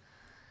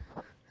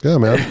 Yeah,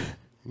 man.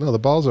 No, the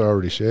balls are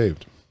already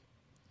shaved.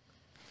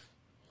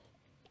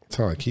 That's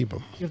how I keep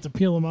them. You have to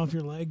peel them off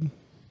your leg.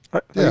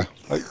 Yeah.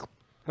 How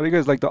do you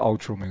guys like the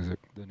outro music,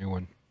 the new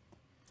one?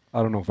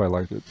 I don't know if I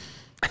like it.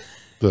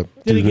 Did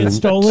it get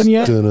stolen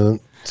yet? I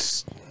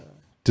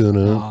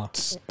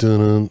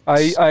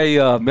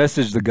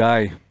messaged the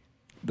guy,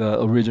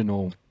 the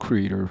original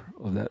creator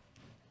of that.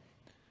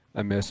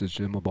 I messaged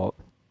him about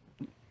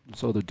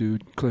this other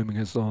dude claiming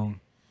his song.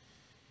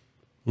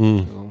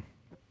 So.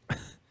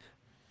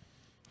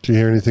 Did you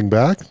hear anything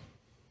back?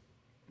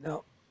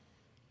 No.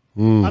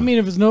 I mean,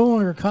 if it's no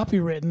longer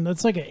copywritten,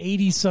 that's like an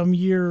 80-some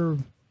year.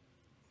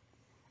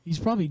 He's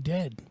probably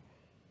dead.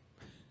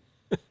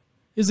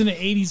 Isn't it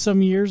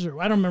 80-some years? Or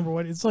I don't remember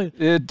what it's like.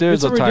 There's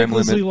It's a time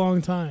ridiculously limit.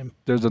 long time.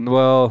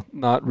 Well,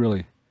 not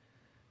really.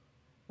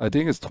 I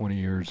think it's 20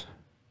 years.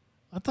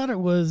 I thought it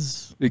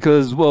was.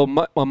 Because, well,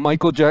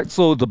 Michael Jackson,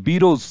 so the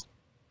Beatles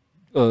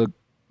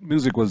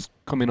music was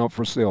coming up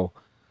for sale.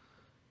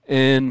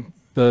 And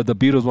the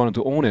Beatles wanted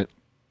to own it.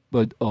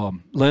 But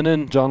John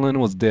Lennon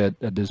was dead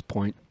at this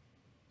point.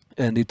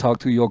 And they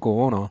talked to Yoko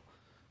Ono,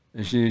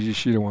 and she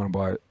didn't want to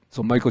buy it.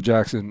 So Michael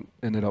Jackson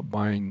ended up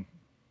buying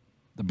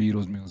the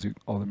Beatles music,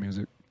 all the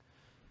music,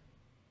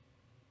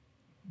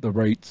 the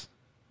rights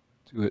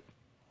to it.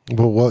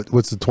 But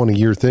what's the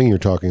 20-year thing you're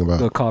talking about?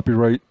 The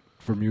copyright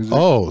for music.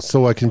 Oh,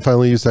 so I can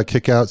finally use that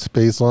kick-out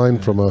space line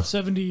from a...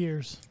 70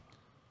 years.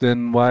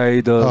 Then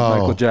why does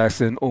Michael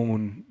Jackson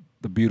own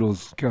the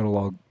Beatles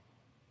catalog?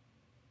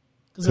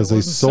 Because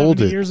they sold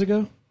 70 it. years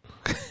ago.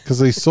 Because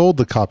they sold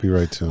the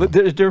copyright to him.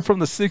 But they're from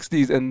the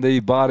 60s, and they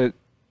bought it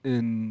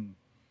in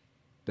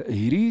the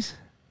 80s?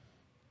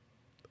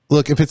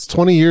 Look, if it's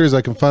 20 years,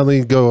 I can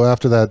finally go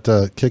after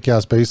that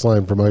kick-ass bass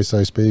line from Ice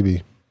Ice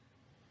Baby.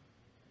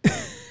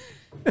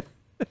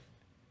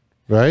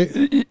 Right?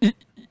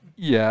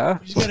 Yeah.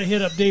 You just got to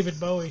hit up David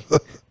Bowie.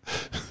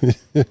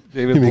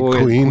 David You mean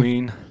Bowie Queen? and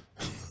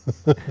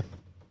Queen.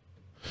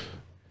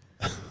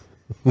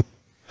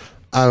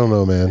 I don't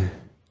know, man.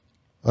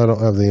 I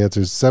don't have the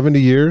answers. 70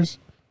 years?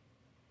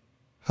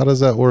 How does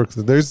that work?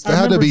 There's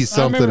had to be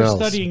something I remember else.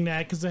 studying that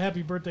because the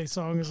Happy Birthday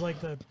song is like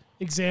the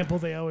example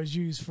they always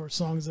use for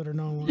songs that are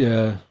no longer.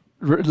 Yeah.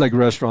 Like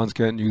restaurants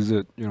can't use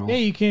it, you know. Yeah,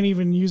 you can't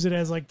even use it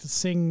as like to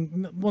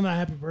sing. Well, not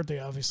Happy Birthday,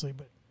 obviously,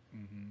 but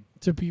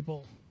to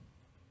people.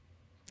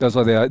 That's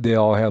why they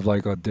all have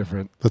like a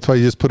different. That's why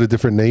you just put a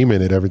different name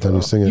in it every time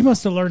you sing You it.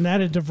 must have learned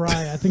that at DeVry.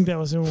 I think that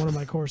was in one of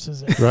my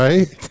courses.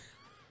 Right?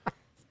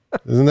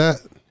 Isn't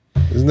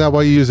that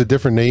why you use a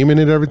different name in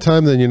it every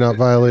time? Then you're not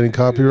violating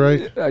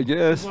copyright? I As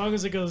guess. long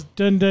as it goes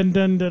dun dun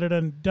dun dun dun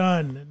dun,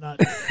 dun and not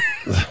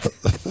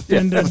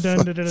dun dun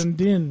dun dun dun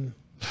din.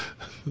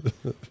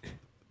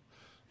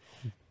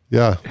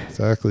 Yeah,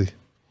 exactly.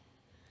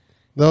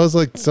 That was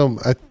like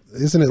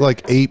isn't it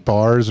like 8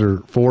 bars or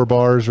 4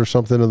 bars or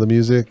something of the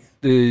music?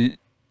 They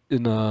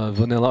in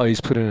Vanilla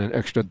Ice put in an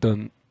extra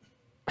dun.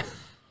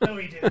 No,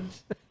 he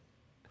didn't.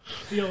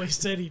 He always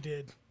said he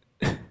did.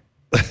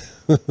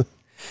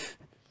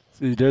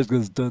 See, theirs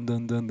goes dun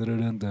dun dun dun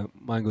dun dun.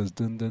 Mine goes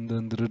dun dun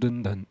dun dun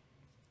dun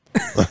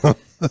dun.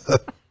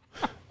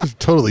 It's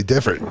totally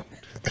different.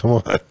 Come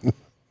on.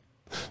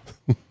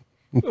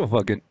 What a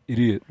fucking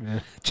idiot,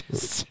 man.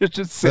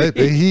 Just say.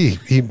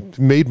 He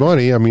made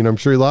money. I mean, I'm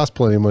sure he lost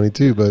plenty of money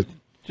too, but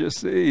Just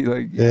say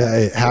like. yeah,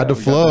 it had to we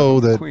got flow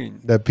from that Queen.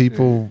 that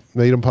people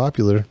made him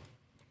popular.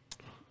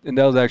 And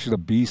that was actually the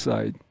B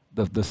side.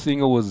 The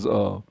single was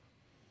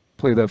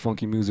 "Play That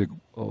Funky Music,"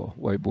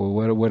 White Boy,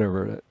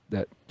 whatever.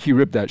 That he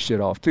ripped that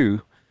shit off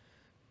too.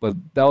 But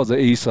that was the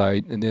A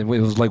side, and then it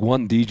was like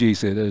one DJ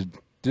said,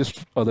 "This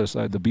other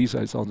side, the B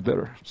side, sounds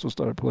better." So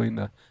started playing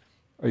the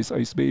Ice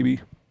Ice Baby.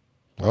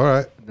 All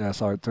right. And that's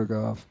how it took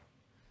off.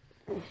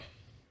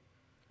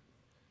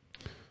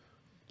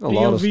 A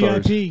lot of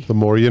stars. VIP. The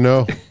more you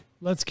know.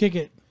 Let's kick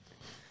it.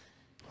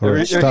 All right,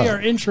 That should be our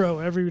stop. intro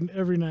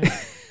every night.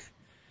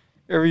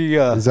 Every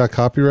Is that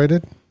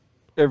copyrighted?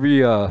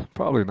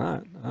 probably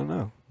not. I don't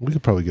know. We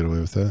could probably get away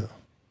with that.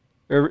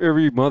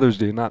 Every Mother's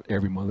Day, not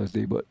every Mother's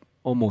Day, but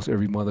almost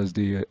every Mother's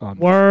Day on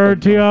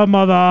Word to your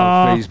mother.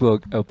 on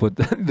Facebook. I'll put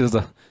there's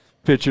a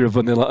picture of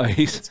Vanilla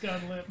Ice. It's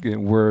got lip.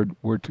 Getting word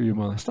to your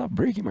mother. Stop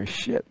breaking my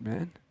shit,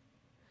 man.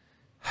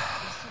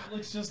 It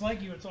looks just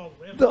like you. It's all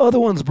lip. The other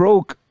one's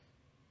broke.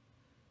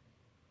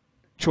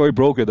 Troy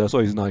broke it. That's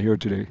why he's not here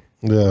today.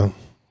 Yeah.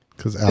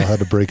 Because Al had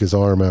to break his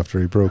arm after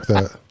he broke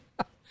that.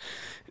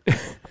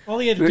 All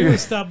he had to do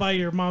was stop by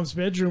your mom's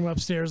bedroom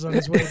upstairs on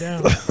his way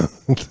down.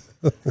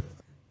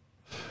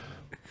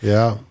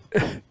 Yeah.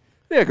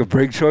 Yeah, I could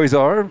break Troy's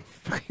arm.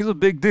 He's a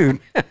big dude.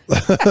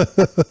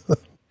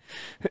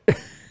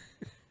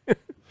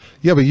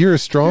 Yeah, but you're a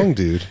strong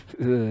dude.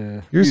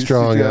 You're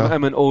strong, Al.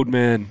 I'm an old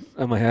man.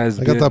 I'm a has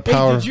I got that Hey,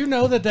 power. did you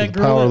know that the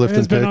girl that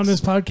has powerlifting been on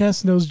pics. this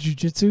podcast knows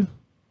jujitsu?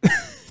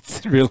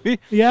 Really?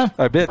 Yeah.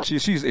 I bet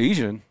she's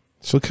Asian.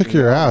 She'll kick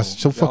your ass.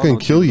 She'll They all fucking know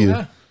kill you.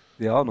 Yeah.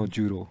 They all know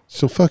judo.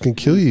 She'll fucking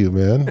kill you,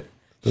 man.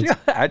 Yeah,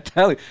 I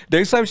tell you.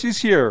 Next time she's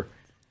here,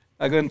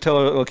 I'm gonna tell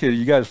her, okay,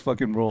 you guys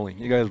fucking rolling.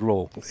 You guys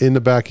roll. In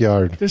the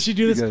backyard. Does she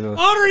do this? You guys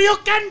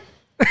Oryuken!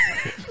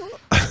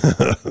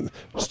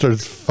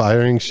 Starts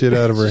firing shit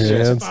out of her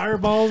Shoots hands.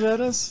 fireballs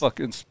at us.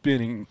 Fucking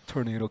spinning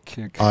tornado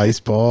kick. Ice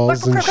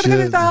balls and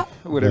shit.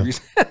 Whatever you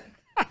said.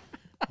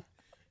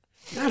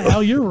 God,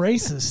 Al, you're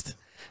racist.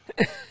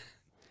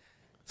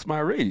 It's my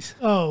race.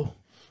 Oh.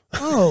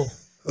 The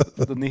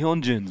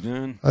Nihonjins,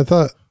 man. I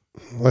thought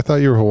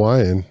you were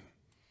Hawaiian.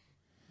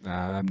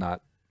 Nah, I'm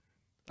not.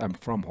 I'm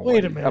from Hawaii.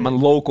 Wait a minute. I'm a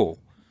local.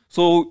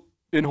 So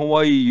in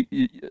Hawaii,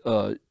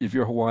 if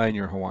you're Hawaiian,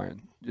 you're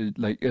Hawaiian.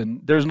 Like,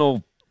 and there's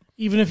no.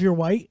 Even if you're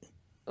white.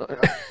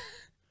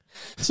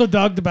 So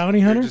Dog the Bounty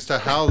Hunter? You're just a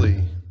haole,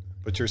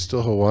 but you're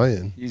still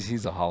Hawaiian.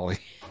 He's a holly.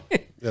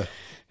 Yeah.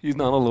 He's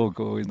not a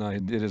local. He's not.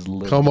 It is.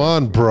 Come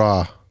on,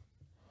 brah.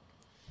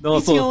 No,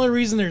 That's the only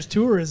reason there's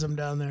tourism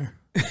down there.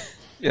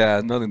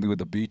 Yeah, nothing to do with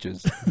the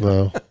beaches.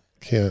 No,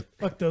 can't.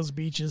 Fuck those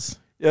beaches.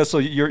 Yeah, so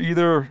you're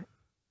either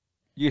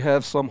you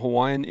have some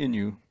Hawaiian in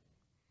you,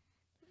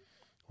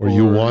 Or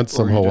you want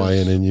some you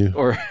Hawaiian in you.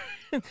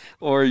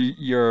 or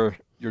you're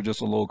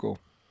just a local.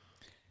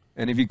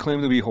 And if you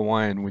claim to be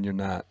Hawaiian when you're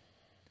not,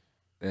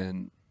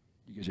 then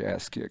you get your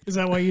ass kicked. Is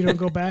that why you don't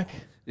go back?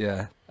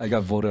 Yeah, I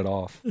got voted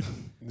off.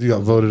 You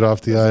got voted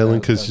off the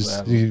island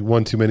because you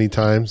won too many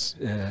times.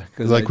 Yeah,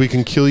 because Like, we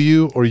can kill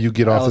you or you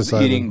get off this I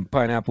was eating island.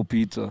 pineapple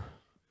pizza.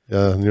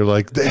 Yeah, and you're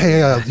like,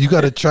 hey, you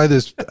got to try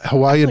this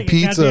Hawaiian Like a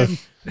pizza. goddamn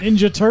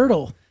Ninja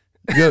Turtle.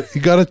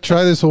 You got to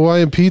try this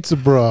Hawaiian pizza,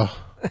 bro.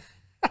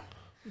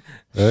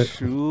 Right?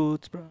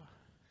 Shoots, bro.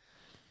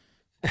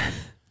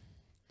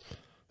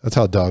 That's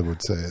how Dog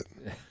would say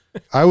it.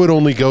 I would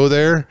only go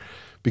there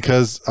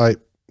because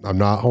I'm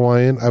not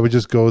Hawaiian. I would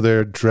just go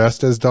there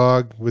dressed as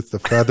Dog with the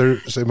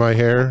feathers in my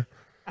hair,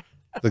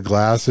 the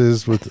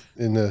glasses and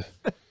And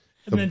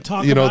then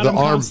talk you know, about the him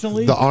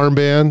constantly. the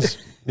armbands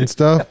and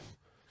stuff.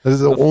 That's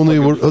the only.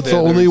 That's the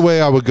only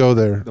way I would go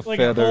there. The like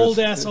feathers. an old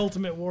ass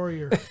Ultimate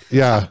Warrior.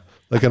 Yeah,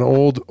 like an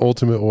old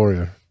Ultimate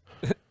Warrior,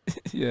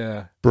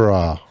 Yeah,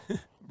 brah.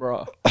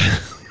 bro.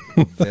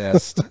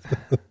 Best.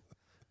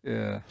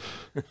 Yeah,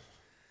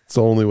 It's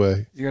the only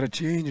way. you gotta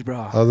change, bro.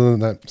 Other than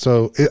that,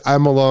 so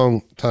I'm a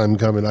long time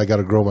coming. I got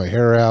to grow my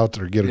hair out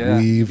or get a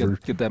weave or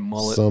get that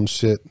mullet. some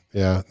shit.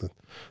 Yeah,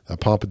 that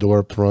pompadour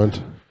up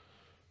front.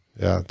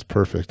 Yeah, it's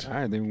perfect. All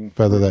right, then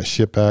Feather that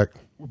shit back.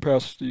 we're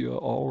past the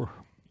hour.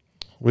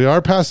 We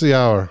are past the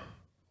hour.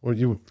 What,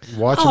 you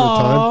watching the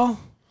time?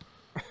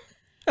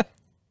 Aw.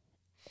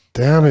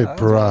 Damn it,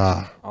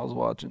 brah. I was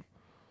watching.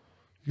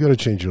 You got to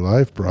change your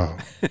life, bro.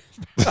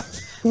 I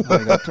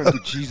gotta turn to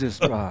Jesus,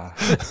 bro.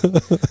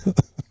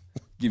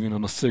 Giving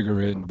him a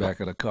cigarette in the back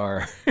of the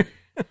car.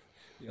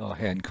 You all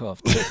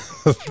handcuffed.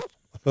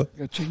 You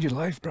gotta change your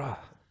life, bro.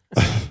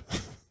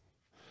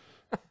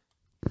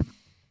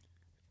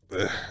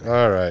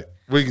 All right.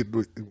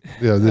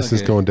 This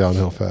is Okay. going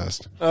downhill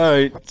fast. All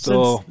right,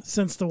 so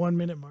Since the 1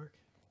 minute mark.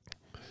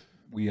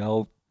 we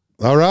out.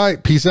 All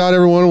right. Peace out,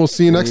 everyone. We'll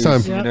see you next time.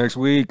 See you Yep. next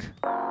week.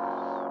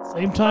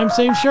 Same time,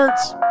 same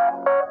shirts.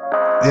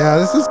 Yeah,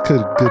 this is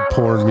good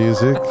porn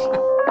music.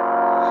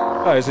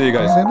 All right, see you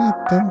guys.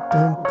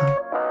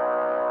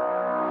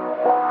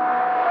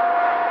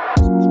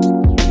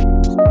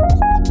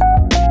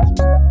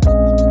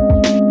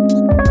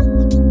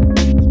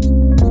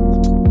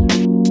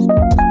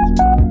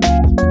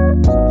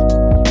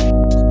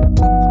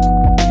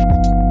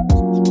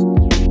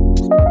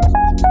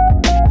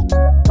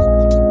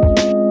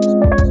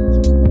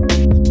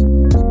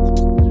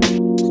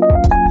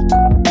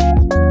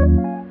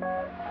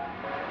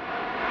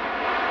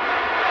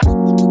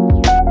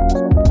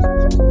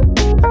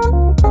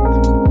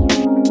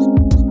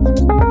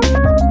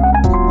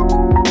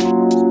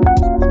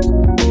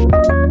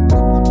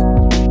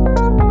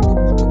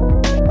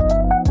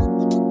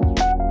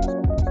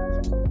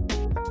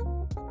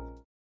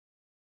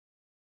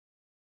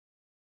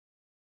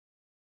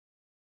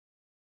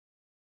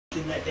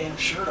 Getting that damn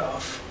shirt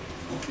off.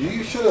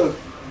 You should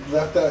have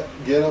left that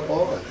get up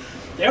on.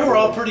 They were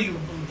all pretty.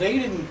 They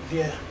didn't.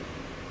 Yeah.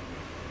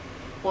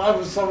 Well, I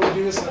was thought we'd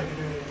do this and I could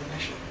do it in the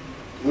next show.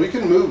 We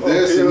can move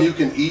this and you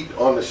can eat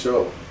on the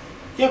show.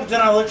 Yeah, but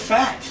then I look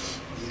fat.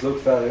 You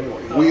look fat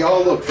anyway. We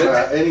all look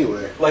fat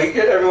anyway. Like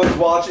everyone's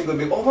watching,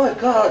 gonna be, oh my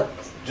god.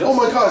 Oh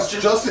my gosh,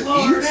 Justin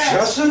Hard eats? ass.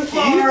 Justin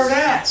Hard eats?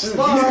 ass. Dude, he's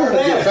Hard gonna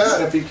get ass.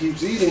 fat if he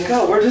keeps eating.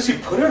 God, where does he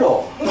put it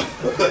all?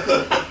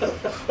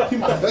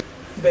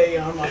 Bay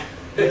on my.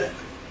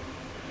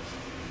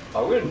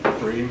 Are we in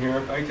frame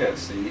here? I can't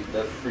see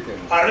that freaking.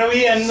 Are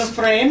we in the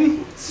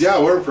frame? Yeah,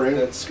 we're in frame.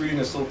 That screen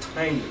is so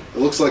tiny. It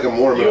looks like a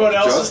more You know what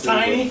else Justin, is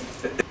tiny?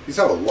 but These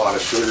have a lot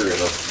of sugar in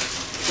them,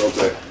 don't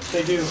they?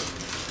 They do.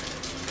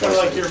 Kind of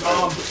like your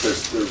mom.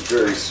 They're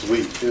very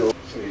sweet. You know,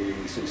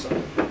 Say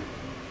something.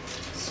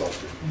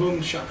 salty. Boom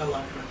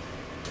shakalaka.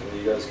 And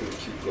you guys can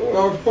keep going.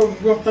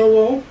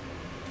 Hello.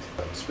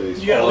 Space.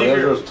 You gotta Oh, leave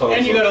there's your tons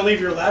and you of- gotta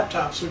leave your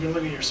laptop so we can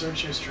look at your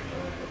search history.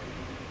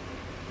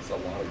 There's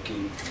a lot of gay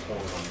porn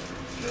on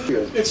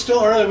there. It's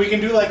still early. We can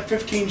do like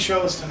 15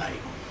 shows tonight.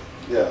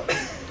 Yeah.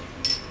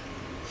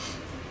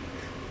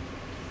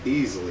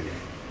 Easily.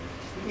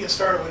 We can get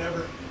started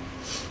whenever.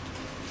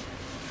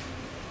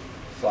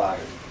 5,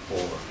 4.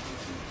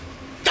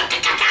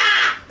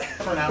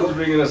 For now. Who's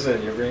bringing us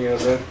in? You're bringing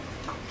us in?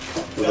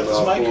 With Got a this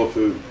mic? mouthful of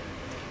food.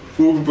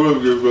 Food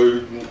burger,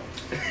 baby.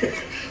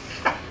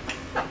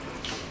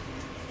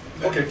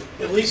 Okay.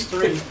 At least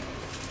 3.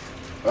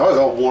 I was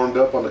all warmed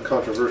up on the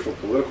controversial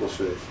political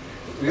shit.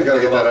 We I gotta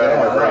can get talk that about out of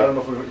my I brain.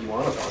 don't know if you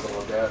want to talk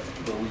about that,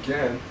 but we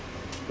can.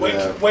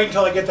 Yeah. Wait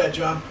until I get that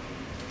job.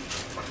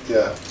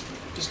 Yeah.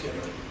 Just kidding.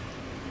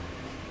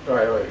 All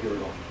right, here we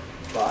go.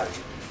 5,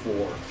 4,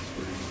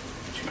 3,